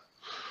outside.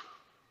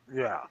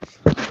 Yeah.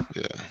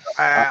 Yeah.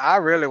 I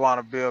really want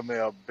to build me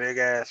a big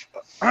ass,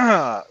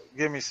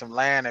 give me some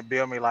land and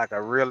build me like a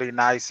really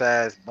nice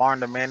ass barn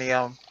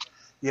dominium.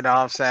 You know what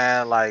I'm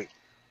saying? Like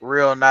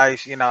real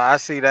nice. You know, I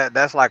see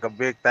that's like a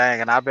big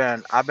thing, and I've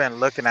been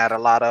looking at a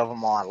lot of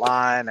them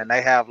online, and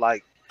they have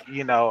like,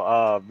 you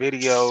know,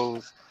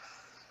 videos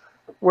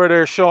where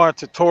they're showing not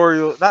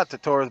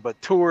tutorials,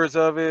 but tours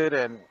of it,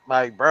 and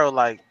like, bro,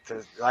 like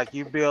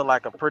you build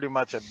like a pretty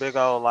much a big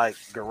old like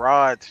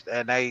garage,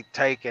 and they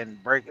take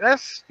and break.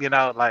 That's, you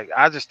know, like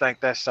I just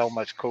think that's so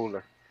much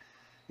cooler,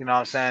 you know what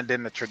I'm saying,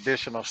 than the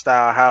traditional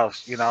style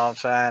house. You know what I'm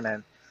saying,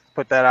 and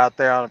put that out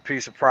there on a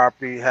piece of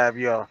property, have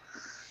you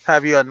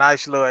a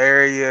nice little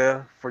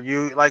area for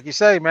you, like you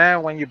say,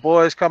 man. When your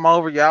boys come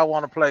over, y'all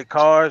want to play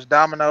cards,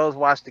 dominoes,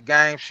 watch the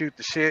game, shoot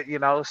the shit, you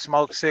know,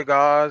 smoke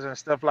cigars and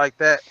stuff like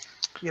that.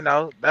 You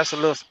know, that's a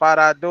little spot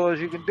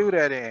outdoors you can do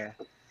that in,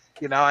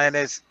 you know, and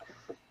it's,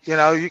 you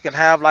know, you can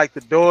have like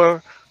the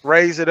door,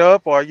 raise it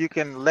up, or you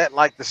can let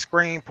like the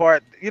screen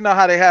part, you know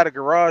how they had the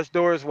garage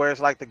doors where it's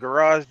like the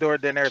garage door,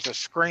 then there's a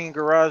screen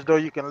garage door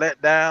you can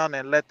let down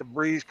and let the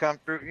breeze come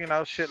through, you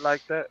know, shit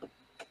like that.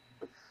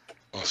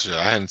 Oh shit,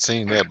 I hadn't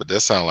seen that, but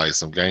that sounds like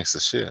some gangster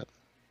shit.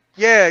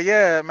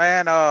 Yeah,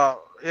 man.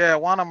 Yeah,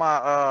 one of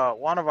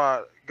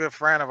our good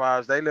friend of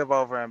ours, they live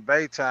over in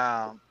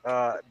Baytown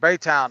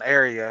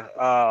area.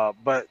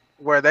 But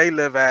where they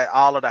live at,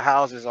 all of the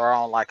houses are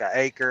on like an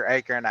acre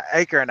and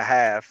a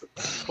half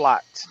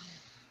plots.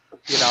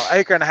 You know,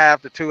 acre and a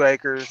half to 2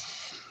 acres.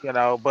 You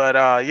know, but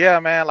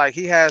yeah, man, like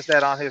he has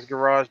that on his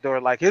garage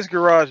door. Like his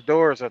garage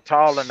doors are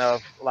tall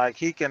enough, like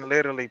he can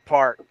literally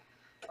park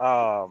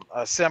a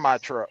semi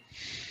truck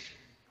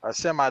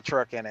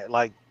in it,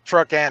 like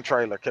truck and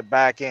trailer could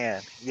back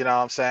in, you know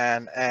what I'm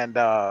saying? And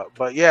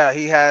but yeah,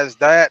 he has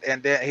that,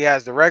 and then he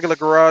has the regular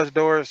garage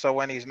doors, so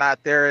when he's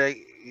not there,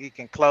 he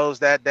can close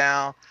that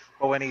down,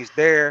 but when he's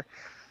there,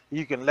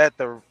 you can let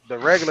the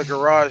regular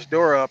garage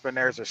door up, and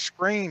there's a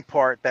screen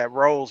part that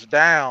rolls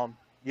down,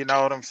 you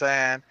know what I'm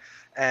saying,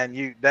 and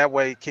you that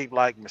way you keep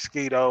like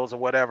mosquitoes or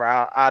whatever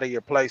out of your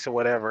place or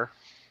whatever.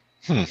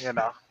 You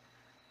know.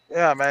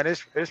 Yeah, man,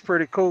 it's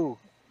pretty cool.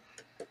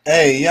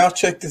 Hey, y'all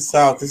check this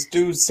out. This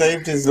dude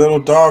saved his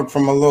little dog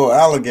from a little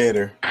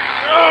alligator.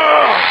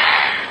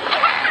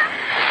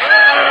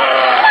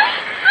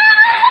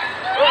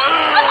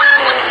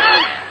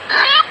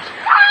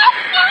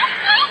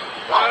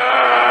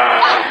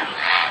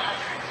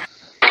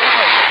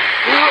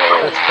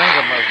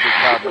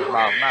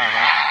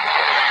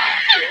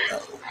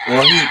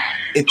 Well,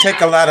 it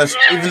take a lot of,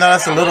 even though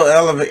that's a little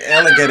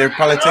alligator, it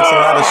probably takes a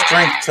lot of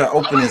strength to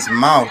open his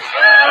mouth.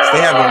 So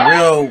they have a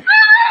real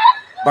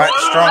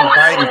strong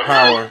biting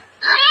power,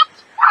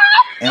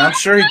 and I'm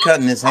sure he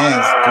cutting his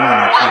hands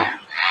doing it too.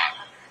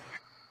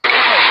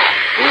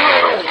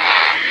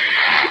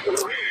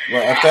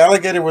 Well, if the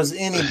alligator was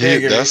any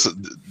bigger,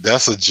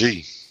 that's a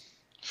G.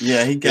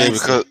 Yeah, he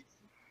gets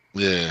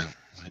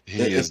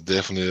he is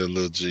definitely a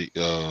little G.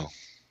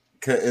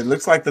 It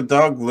looks like the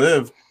dog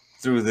lived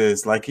through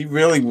this. Like he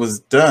really was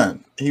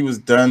done. He was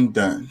done.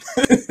 But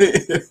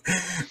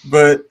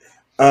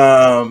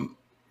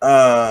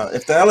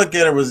if the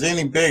alligator was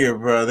any bigger,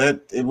 bro,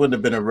 it wouldn't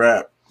have been a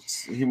wrap.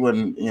 He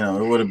wouldn't, you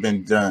know, it would have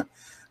been done.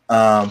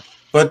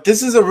 But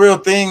this is a real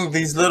thing.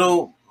 These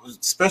little,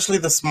 especially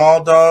the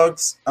small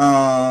dogs,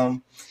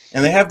 and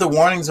they have the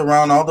warnings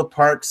around all the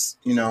parks,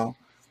 you know,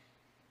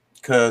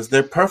 because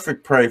they're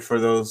perfect prey for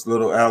those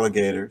little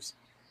alligators.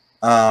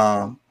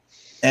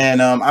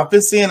 And I've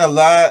been seeing a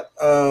lot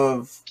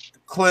of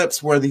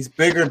clips where these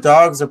bigger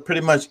dogs are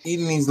pretty much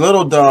eating these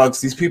little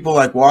dogs. These people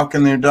like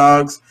walking their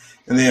dogs,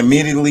 and they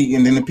immediately,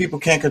 and then the people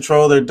can't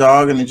control their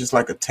dog, and they just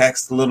like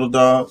attacks the little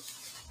dog,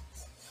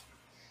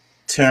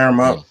 tear them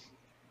up.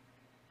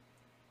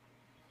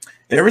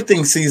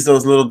 Everything sees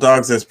those little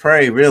dogs as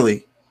prey,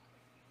 really.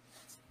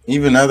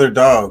 Even other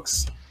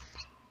dogs.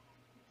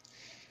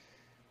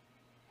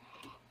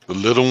 The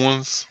little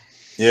ones?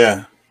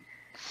 Yeah.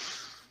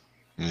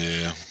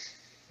 Yeah.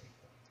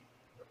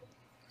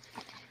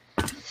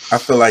 I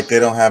feel like they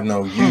don't have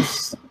no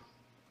use.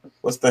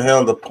 What's the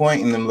hell the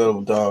point in them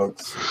little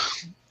dogs?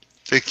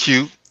 They're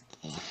cute.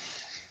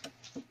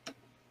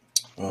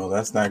 Oh,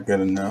 that's not good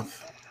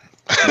enough.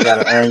 You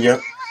gotta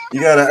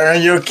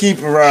earn your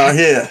keep around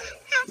here.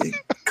 It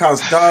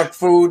costs dog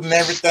food and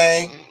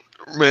everything.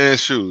 Man,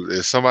 shoot,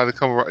 if somebody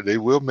come around, they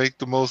will make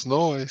the most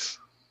noise.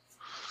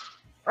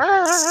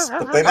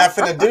 But they're not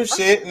finna do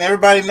shit, and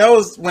everybody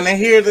knows when they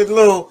hear the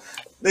little,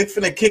 they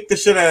finna kick the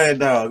shit out of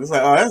that dog. It's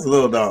like, oh, that's a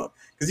little dog.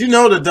 Because you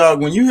know the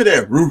dog, when you hear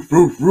that roof,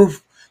 roof,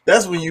 roof,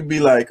 that's when you be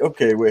like,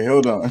 okay, wait,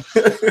 hold on.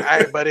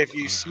 Hey, but if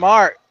you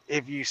smart,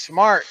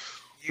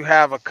 you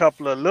have a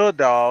couple of little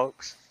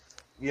dogs,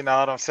 you know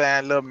what I'm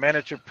saying, little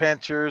miniature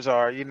pinchers,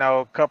 or you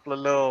know, a couple of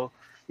little,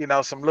 you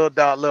know, some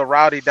little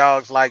rowdy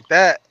dogs like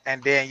that,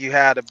 and then you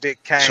had a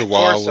big cane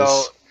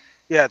corso,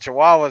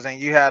 chihuahuas, and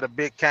you had a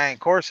big cane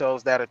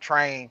corsos that are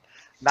trained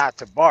not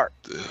to bark.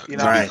 You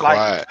know, right.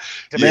 like,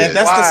 man,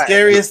 that's the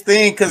scariest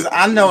thing, because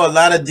I know a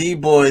lot of D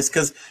boys,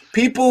 because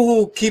people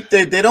who keep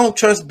they don't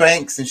trust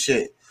banks and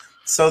shit,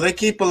 so they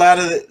keep a lot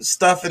of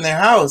stuff in their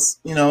house,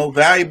 you know,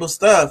 valuable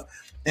stuff,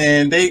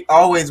 and they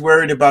always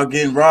worried about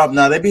getting robbed.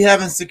 Now they be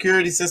having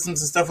security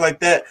systems and stuff like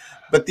that,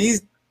 but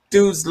these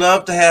dudes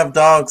love to have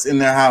dogs in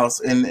their house,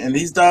 and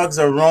these dogs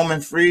are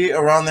roaming free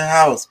around their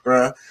house,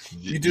 bruh.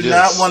 You do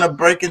not want to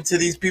break into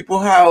these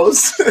people's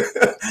house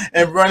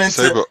and run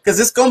into, because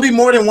it's gonna be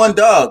more than one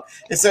dog.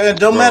 It's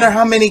don't matter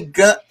how many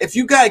if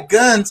you got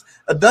guns,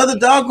 another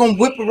dog gonna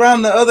whip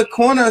around the other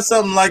corner or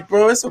something, like,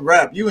 bro, it's a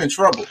wrap. You in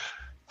trouble.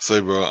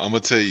 So, bro, I'm gonna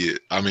tell you.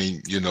 I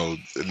mean, you know,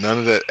 none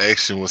of that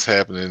action was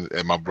happening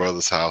at my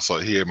brother's house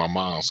or here at my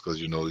mom's,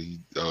 because you know he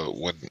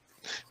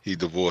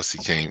divorced. He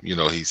came, you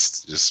know,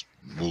 he's just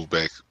moved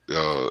back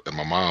at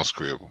my mom's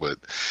crib. But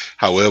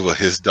however,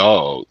 his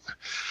dog,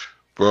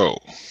 bro,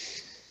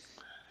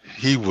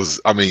 he was,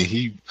 I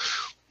mean,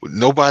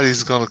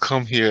 nobody's gonna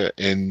come here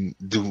and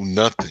do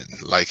nothing.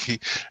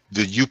 Like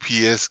the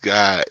UPS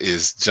guy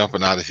is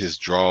jumping out of his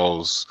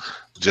drawers,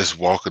 just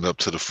walking up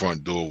to the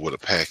front door with a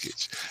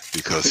package,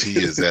 because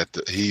he's at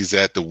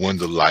the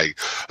window like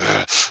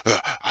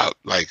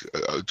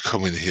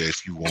come in here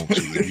if you want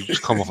to. And you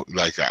just come on,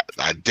 like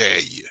I dare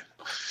you.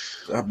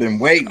 I've been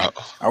waiting.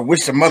 I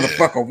wish a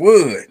motherfucker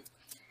would.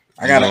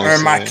 I gotta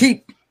earn my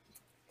keep.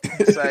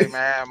 Say,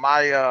 man,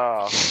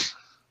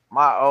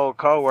 my old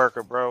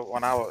coworker, bro,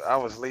 when I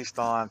was leased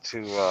on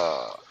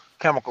to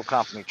chemical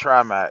company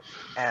Trimat,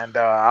 and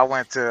I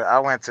went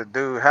to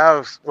dude's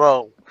house.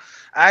 Well,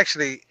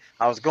 actually,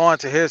 I was going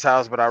to his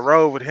house, but I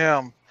rode with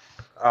him.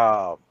 He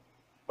was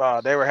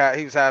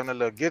having a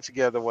little get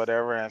together,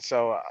 whatever, and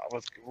so I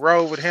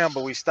rode with him.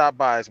 But we stopped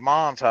by his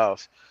mom's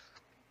house.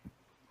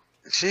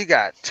 She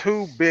got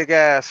two big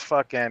ass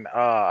fucking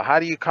how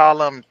do you call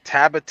them,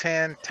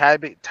 Tabian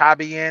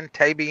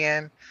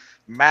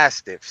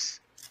Mastiffs,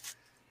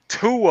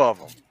 2 of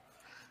them.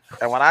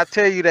 And when I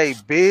tell you they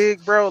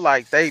big, bro,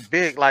 like they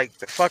big, like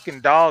the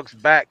fucking dog's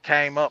back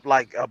came up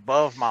like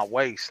above my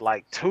waist,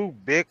 like 2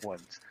 big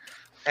ones.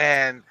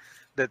 And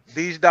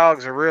these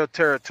dogs are real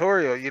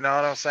territorial, you know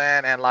what I'm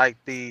saying? And like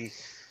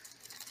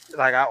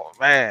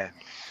man,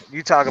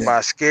 you talk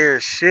about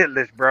scared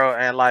shitless, bro.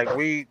 And like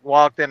we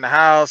walked in the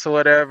house or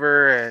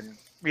whatever, and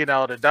you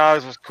know the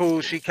dogs was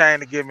cool. She came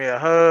to give me a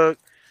hug.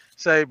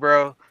 Say,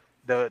 bro,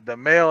 the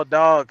male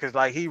dog, because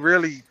like he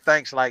really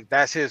thinks like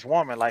that's his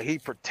woman, like he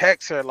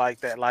protects her like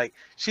that. Like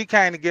she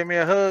came to give me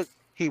a hug,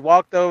 he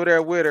walked over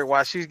there with her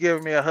while she's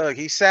giving me a hug.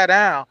 He sat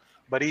down,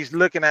 but he's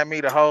looking at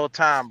me the whole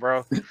time,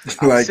 bro.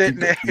 Like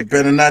you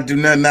better not do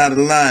nothing out of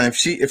the line.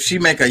 If she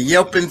make a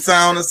yelping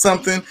sound or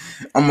something,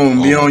 I'm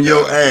gonna be on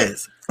your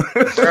ass.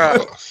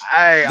 Bro,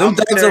 those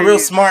dogs are real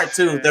smart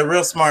too. They're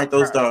real smart,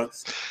 those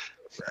dogs.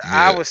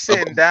 I was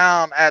sitting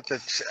down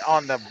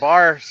on the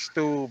bar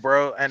stool,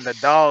 bro, and the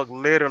dog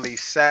literally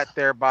sat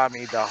there by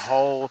me the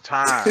whole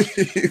time.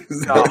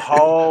 The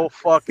whole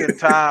fucking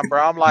time,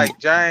 bro. I'm like,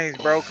 James,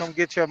 bro, come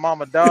get your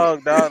mama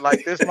dog.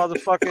 Like, this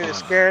motherfucker is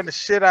scaring the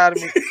shit out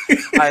of me.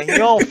 Like, you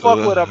don't fuck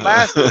with a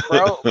mastiff,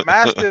 bro.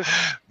 Mastiffs,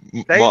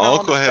 my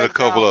uncle had a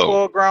couple of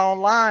full-grown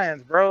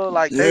lions, bro.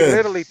 Like, they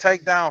literally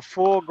take down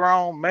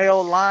full-grown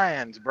male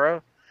lions,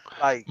 bro.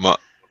 Like, my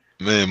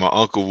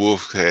Uncle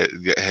Wolf had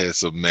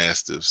some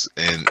mastiffs,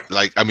 and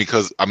like, I mean,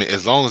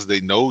 as long as they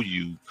know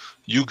you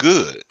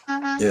good.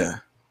 Yeah.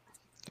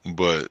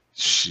 But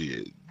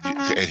shit,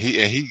 and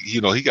he,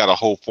 you know, he got a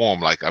whole farm.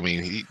 Like, I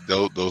mean,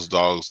 those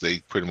dogs, they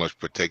pretty much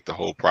protect the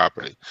whole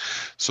property.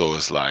 So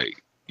it's like,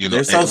 you know,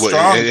 they're so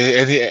strong.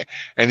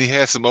 And he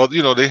had some other,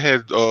 you know, they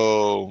had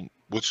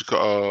what's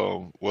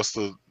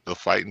the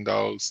fighting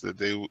dogs that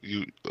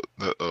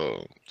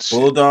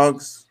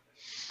bulldogs,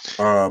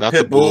 not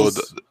pit the bull,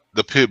 bulls.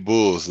 The pit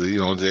bulls, you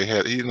know, they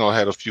had, you know,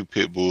 had a few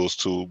pit bulls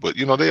too, but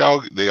you know, they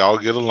all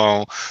get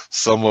along.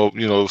 Some of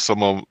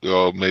them,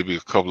 maybe a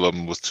couple of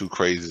them was too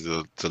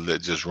crazy to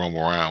let just roam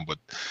around. But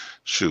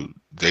shoot,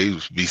 they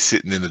be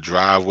sitting in the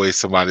driveway,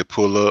 somebody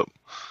pull up.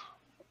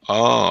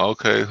 Oh,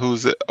 okay,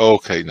 who's it?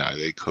 Okay, nah,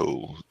 they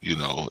cool, you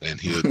know, and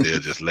they'll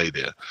just lay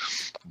there.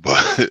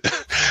 But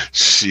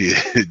shit,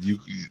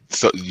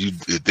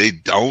 if they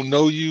don't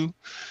know you,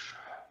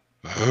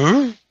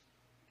 huh?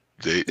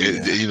 They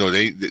you know,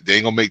 they ain't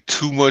gonna make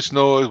too much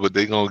noise, but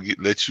they gonna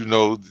let you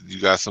know you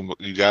got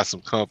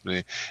some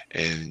company,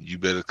 and you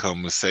better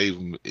come and save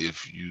them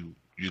if you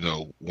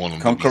know want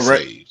them Come to be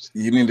correct. saved.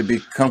 You need to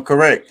come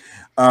correct.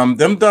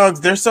 Them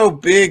dogs, they're so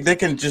big they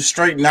can just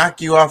straight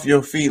knock you off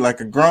your feet like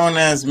a grown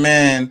ass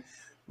man.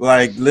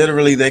 Like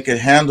literally, they could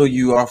handle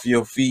you off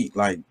your feet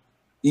like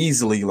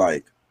easily,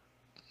 like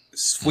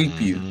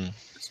sweep you,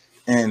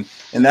 and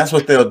that's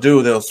what they'll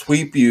do. They'll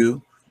sweep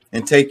you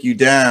and take you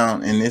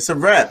down, and it's a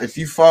wrap if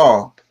you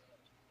fall.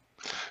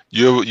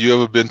 You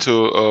ever been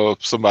to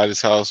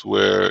somebody's house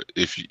where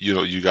if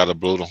you got to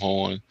blow the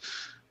horn?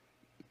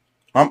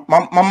 My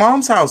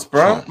mom's house,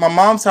 bro. My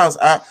mom's house.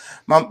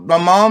 My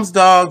mom's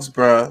dogs,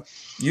 bro.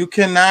 You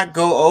cannot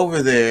go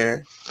over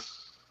there.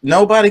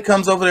 Nobody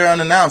comes over there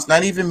unannounced.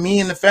 Not even me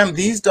and the family.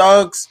 These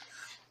dogs,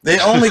 they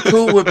only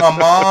cool with my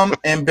mom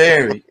and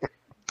Barry.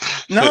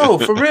 No,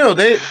 for real.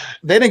 They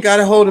didn't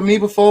got a hold of me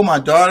before. My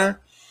daughter.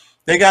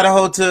 They got a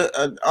hold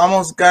to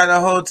almost got a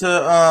hold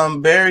to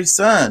Barry's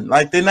son.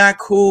 Like they're not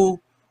cool,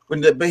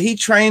 but he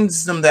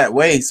trains them that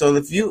way. So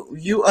if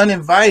you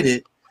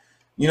uninvited,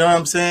 you know what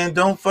I'm saying,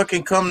 don't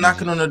fucking come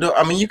knocking on the door.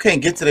 I mean, you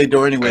can't get to their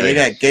door anyway. They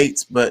got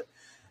gates, but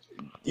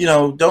you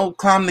know, don't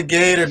climb the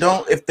gate or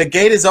don't. If the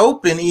gate is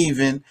open,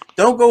 even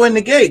don't go in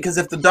the gate because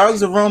if the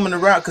dogs are roaming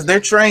around, because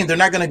they're trained, they're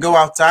not gonna go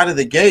outside of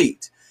the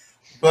gate.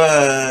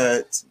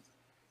 But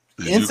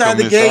inside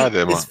the gate,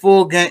 it's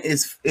full game.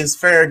 It's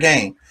fair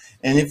game.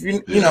 And if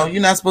you know you're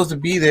not supposed to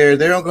be there,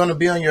 they're going to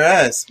be on your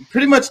ass.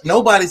 Pretty much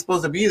nobody's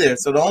supposed to be there.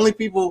 So the only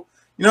people,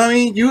 you know what I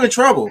mean, you in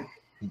trouble.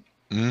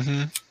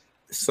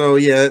 So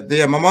yeah,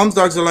 my mom's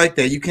dogs are like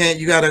that. You can't.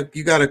 You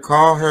gotta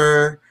call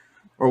her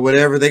or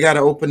whatever. They gotta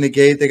open the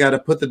gate. They gotta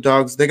put the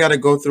dogs. They gotta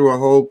go through a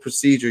whole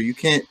procedure. You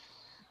can't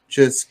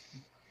just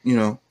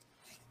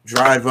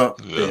drive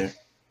up there.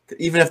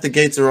 Even if the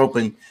gates are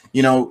open,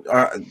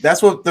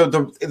 that's what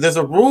there's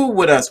a rule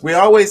with us. We're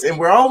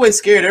always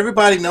scared.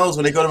 Everybody knows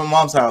when they go to my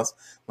mom's house,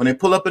 when they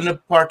pull up in the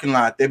parking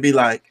lot, they'd be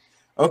like,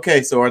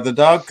 okay, so are the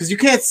dogs, because you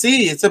can't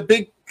see, it's a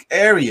big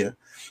area.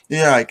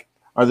 Yeah, like,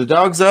 are the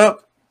dogs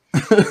up?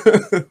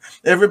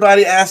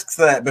 Everybody asks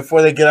that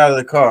before they get out of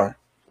the car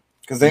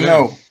because they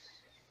know.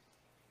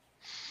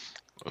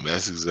 Well,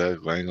 that's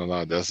exactly, I ain't gonna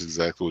lie, that's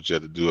exactly what you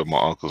had to do at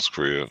my uncle's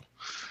crib.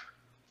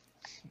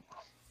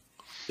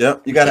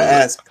 Yep, you gotta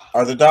ask.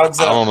 Are the dogs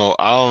up? I don't know.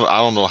 I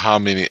don't know how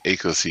many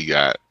acres he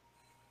got,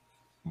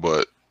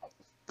 but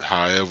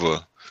however,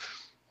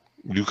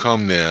 you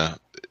come there,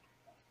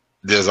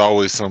 there's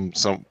always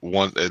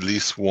at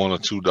least one or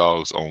two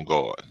dogs on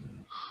guard.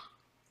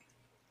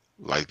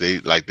 Like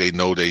they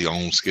know their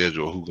own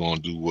schedule. Who gonna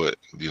do what?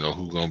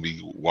 Who gonna be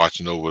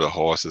watching over the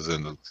horses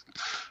and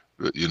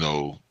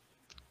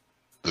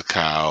the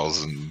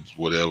cows and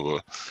whatever,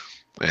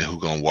 and who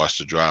gonna watch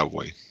the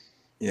driveway.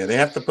 Yeah, they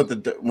have to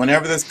put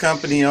whenever this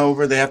company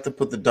over, they have to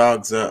put the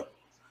dogs up.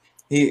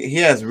 He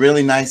has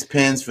really nice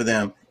pens for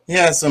them. He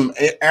has some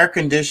air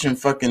conditioned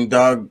fucking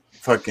dog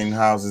fucking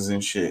houses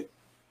and shit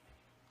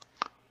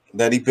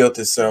that he built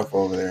himself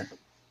over there.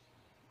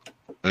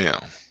 Yeah.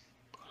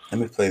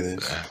 Let me play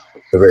this.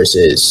 The verse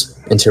is,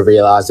 and to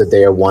realize that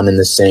they are one and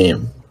the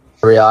same.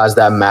 To realize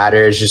that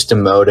matter is just a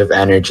mode of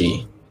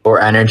energy, or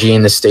energy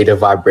in the state of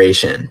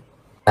vibration.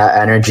 That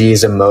energy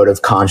is a mode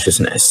of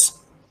consciousness.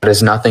 It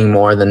is nothing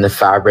more than the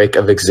fabric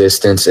of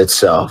existence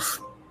itself.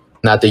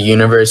 That the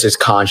universe is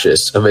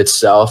conscious of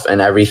itself and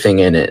everything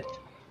in it.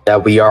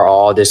 That we are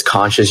all this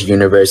conscious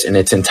universe in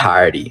its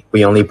entirety.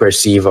 We only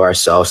perceive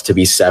ourselves to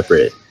be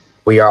separate.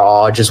 We are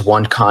all just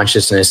one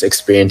consciousness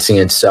experiencing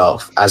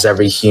itself as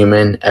every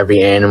human,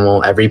 every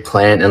animal, every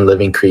plant and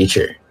living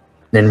creature.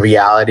 And in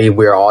reality,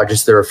 we are all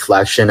just the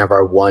reflection of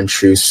our one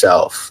true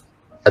self.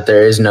 That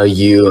there is no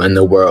you in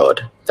the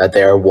world. That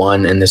they are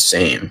one and the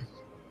same.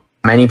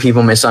 Many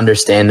people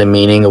misunderstand the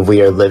meaning of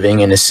we are living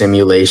in a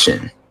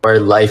simulation, where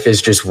life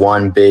is just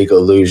one big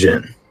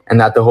illusion, and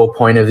that the whole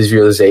point of this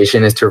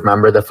realization is to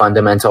remember the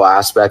fundamental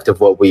aspect of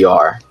what we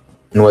are,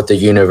 and what the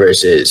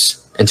universe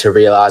is, and to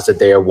realize that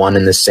they are one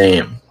and the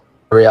same.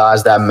 To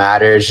realize that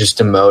matter is just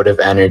a mode of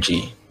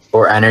energy,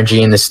 or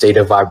energy in the state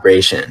of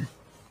vibration.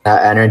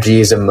 That energy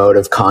is a mode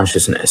of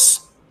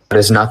consciousness. It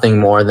is nothing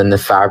more than the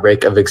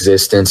fabric of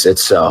existence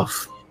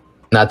itself.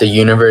 That the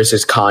universe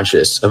is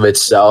conscious of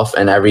itself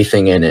and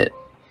everything in it.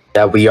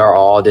 That we are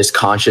all this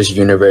conscious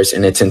universe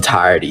in its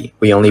entirety.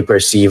 We only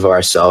perceive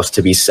ourselves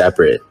to be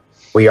separate.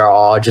 We are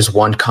all just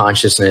one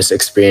consciousness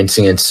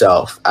experiencing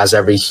itself as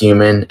every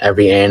human,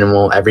 every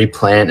animal, every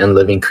plant and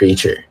living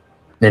creature.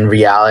 And in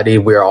reality,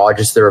 we are all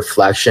just the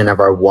reflection of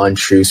our one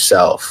true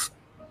self.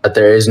 That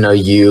there is no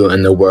you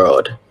in the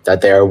world. That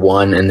they are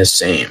one and the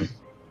same.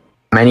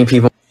 Many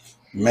people...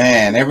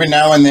 Man, every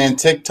now and then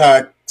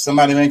TikTok,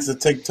 somebody makes a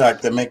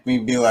TikTok that make me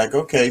be like,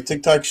 okay,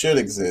 TikTok should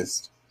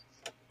exist.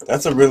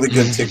 That's a really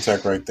good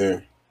TikTok right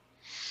there.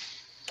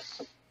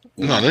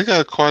 No, they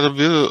got quite a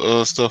bit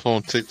of stuff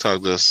on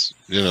TikTok that's,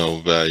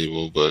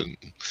 valuable, but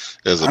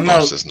there's a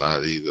bunch that's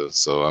not either.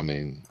 So, I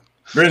mean,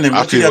 Brendan,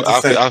 what you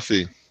got to say? I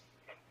feel.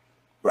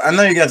 I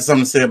know you got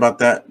something to say about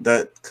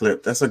that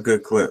clip. That's a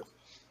good clip.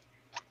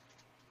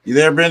 You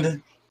there,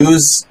 Brendan?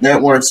 News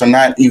networks are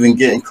not even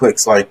getting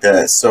clicks like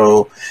that.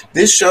 So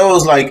this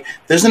shows like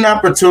there's an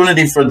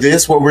opportunity for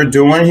this, what we're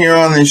doing here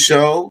on this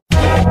show.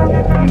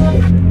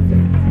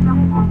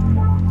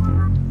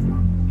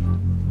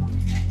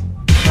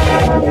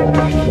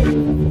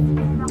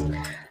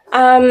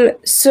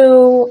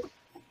 So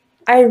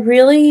I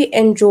really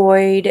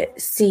enjoyed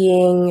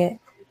seeing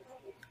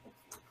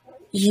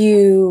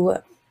you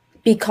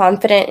be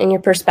confident in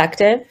your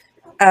perspective.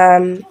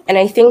 And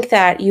I think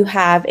that you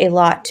have a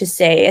lot to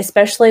say,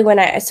 especially when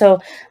I saw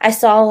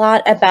a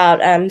lot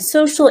about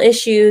social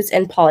issues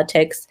and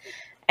politics.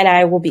 And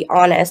I will be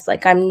honest,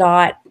 like I'm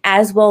not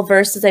as well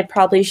versed as I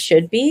probably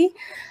should be.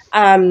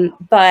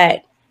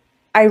 But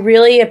I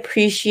really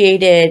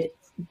appreciated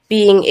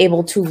being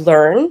able to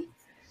learn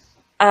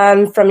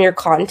from your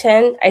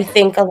content. I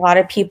think a lot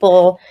of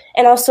people,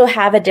 and also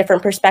have a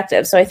different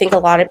perspective. So I think a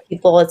lot of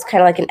people, it's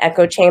kind of like an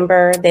echo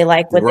chamber. They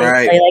like what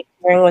they like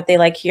hearing, what they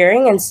like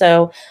hearing. And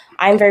so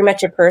I'm very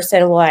much a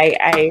person who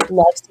I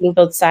love seeing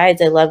both sides.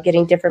 I love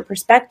getting different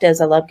perspectives.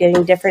 I love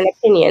getting different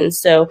opinions.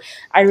 So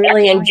I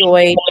really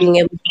enjoy being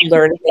able to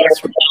learn things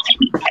from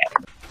you.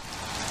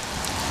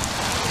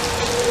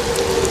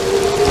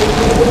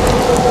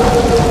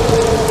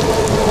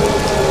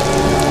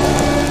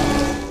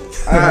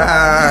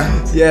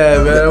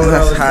 Yeah, man,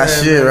 that's hot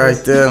shit right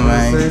there,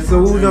 man.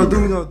 So what we gonna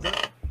do?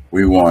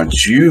 We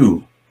want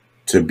you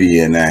to be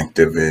an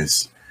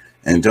activist,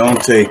 and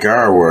don't take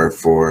our word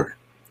for it.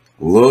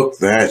 Look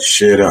that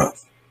shit up.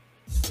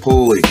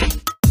 Pulley.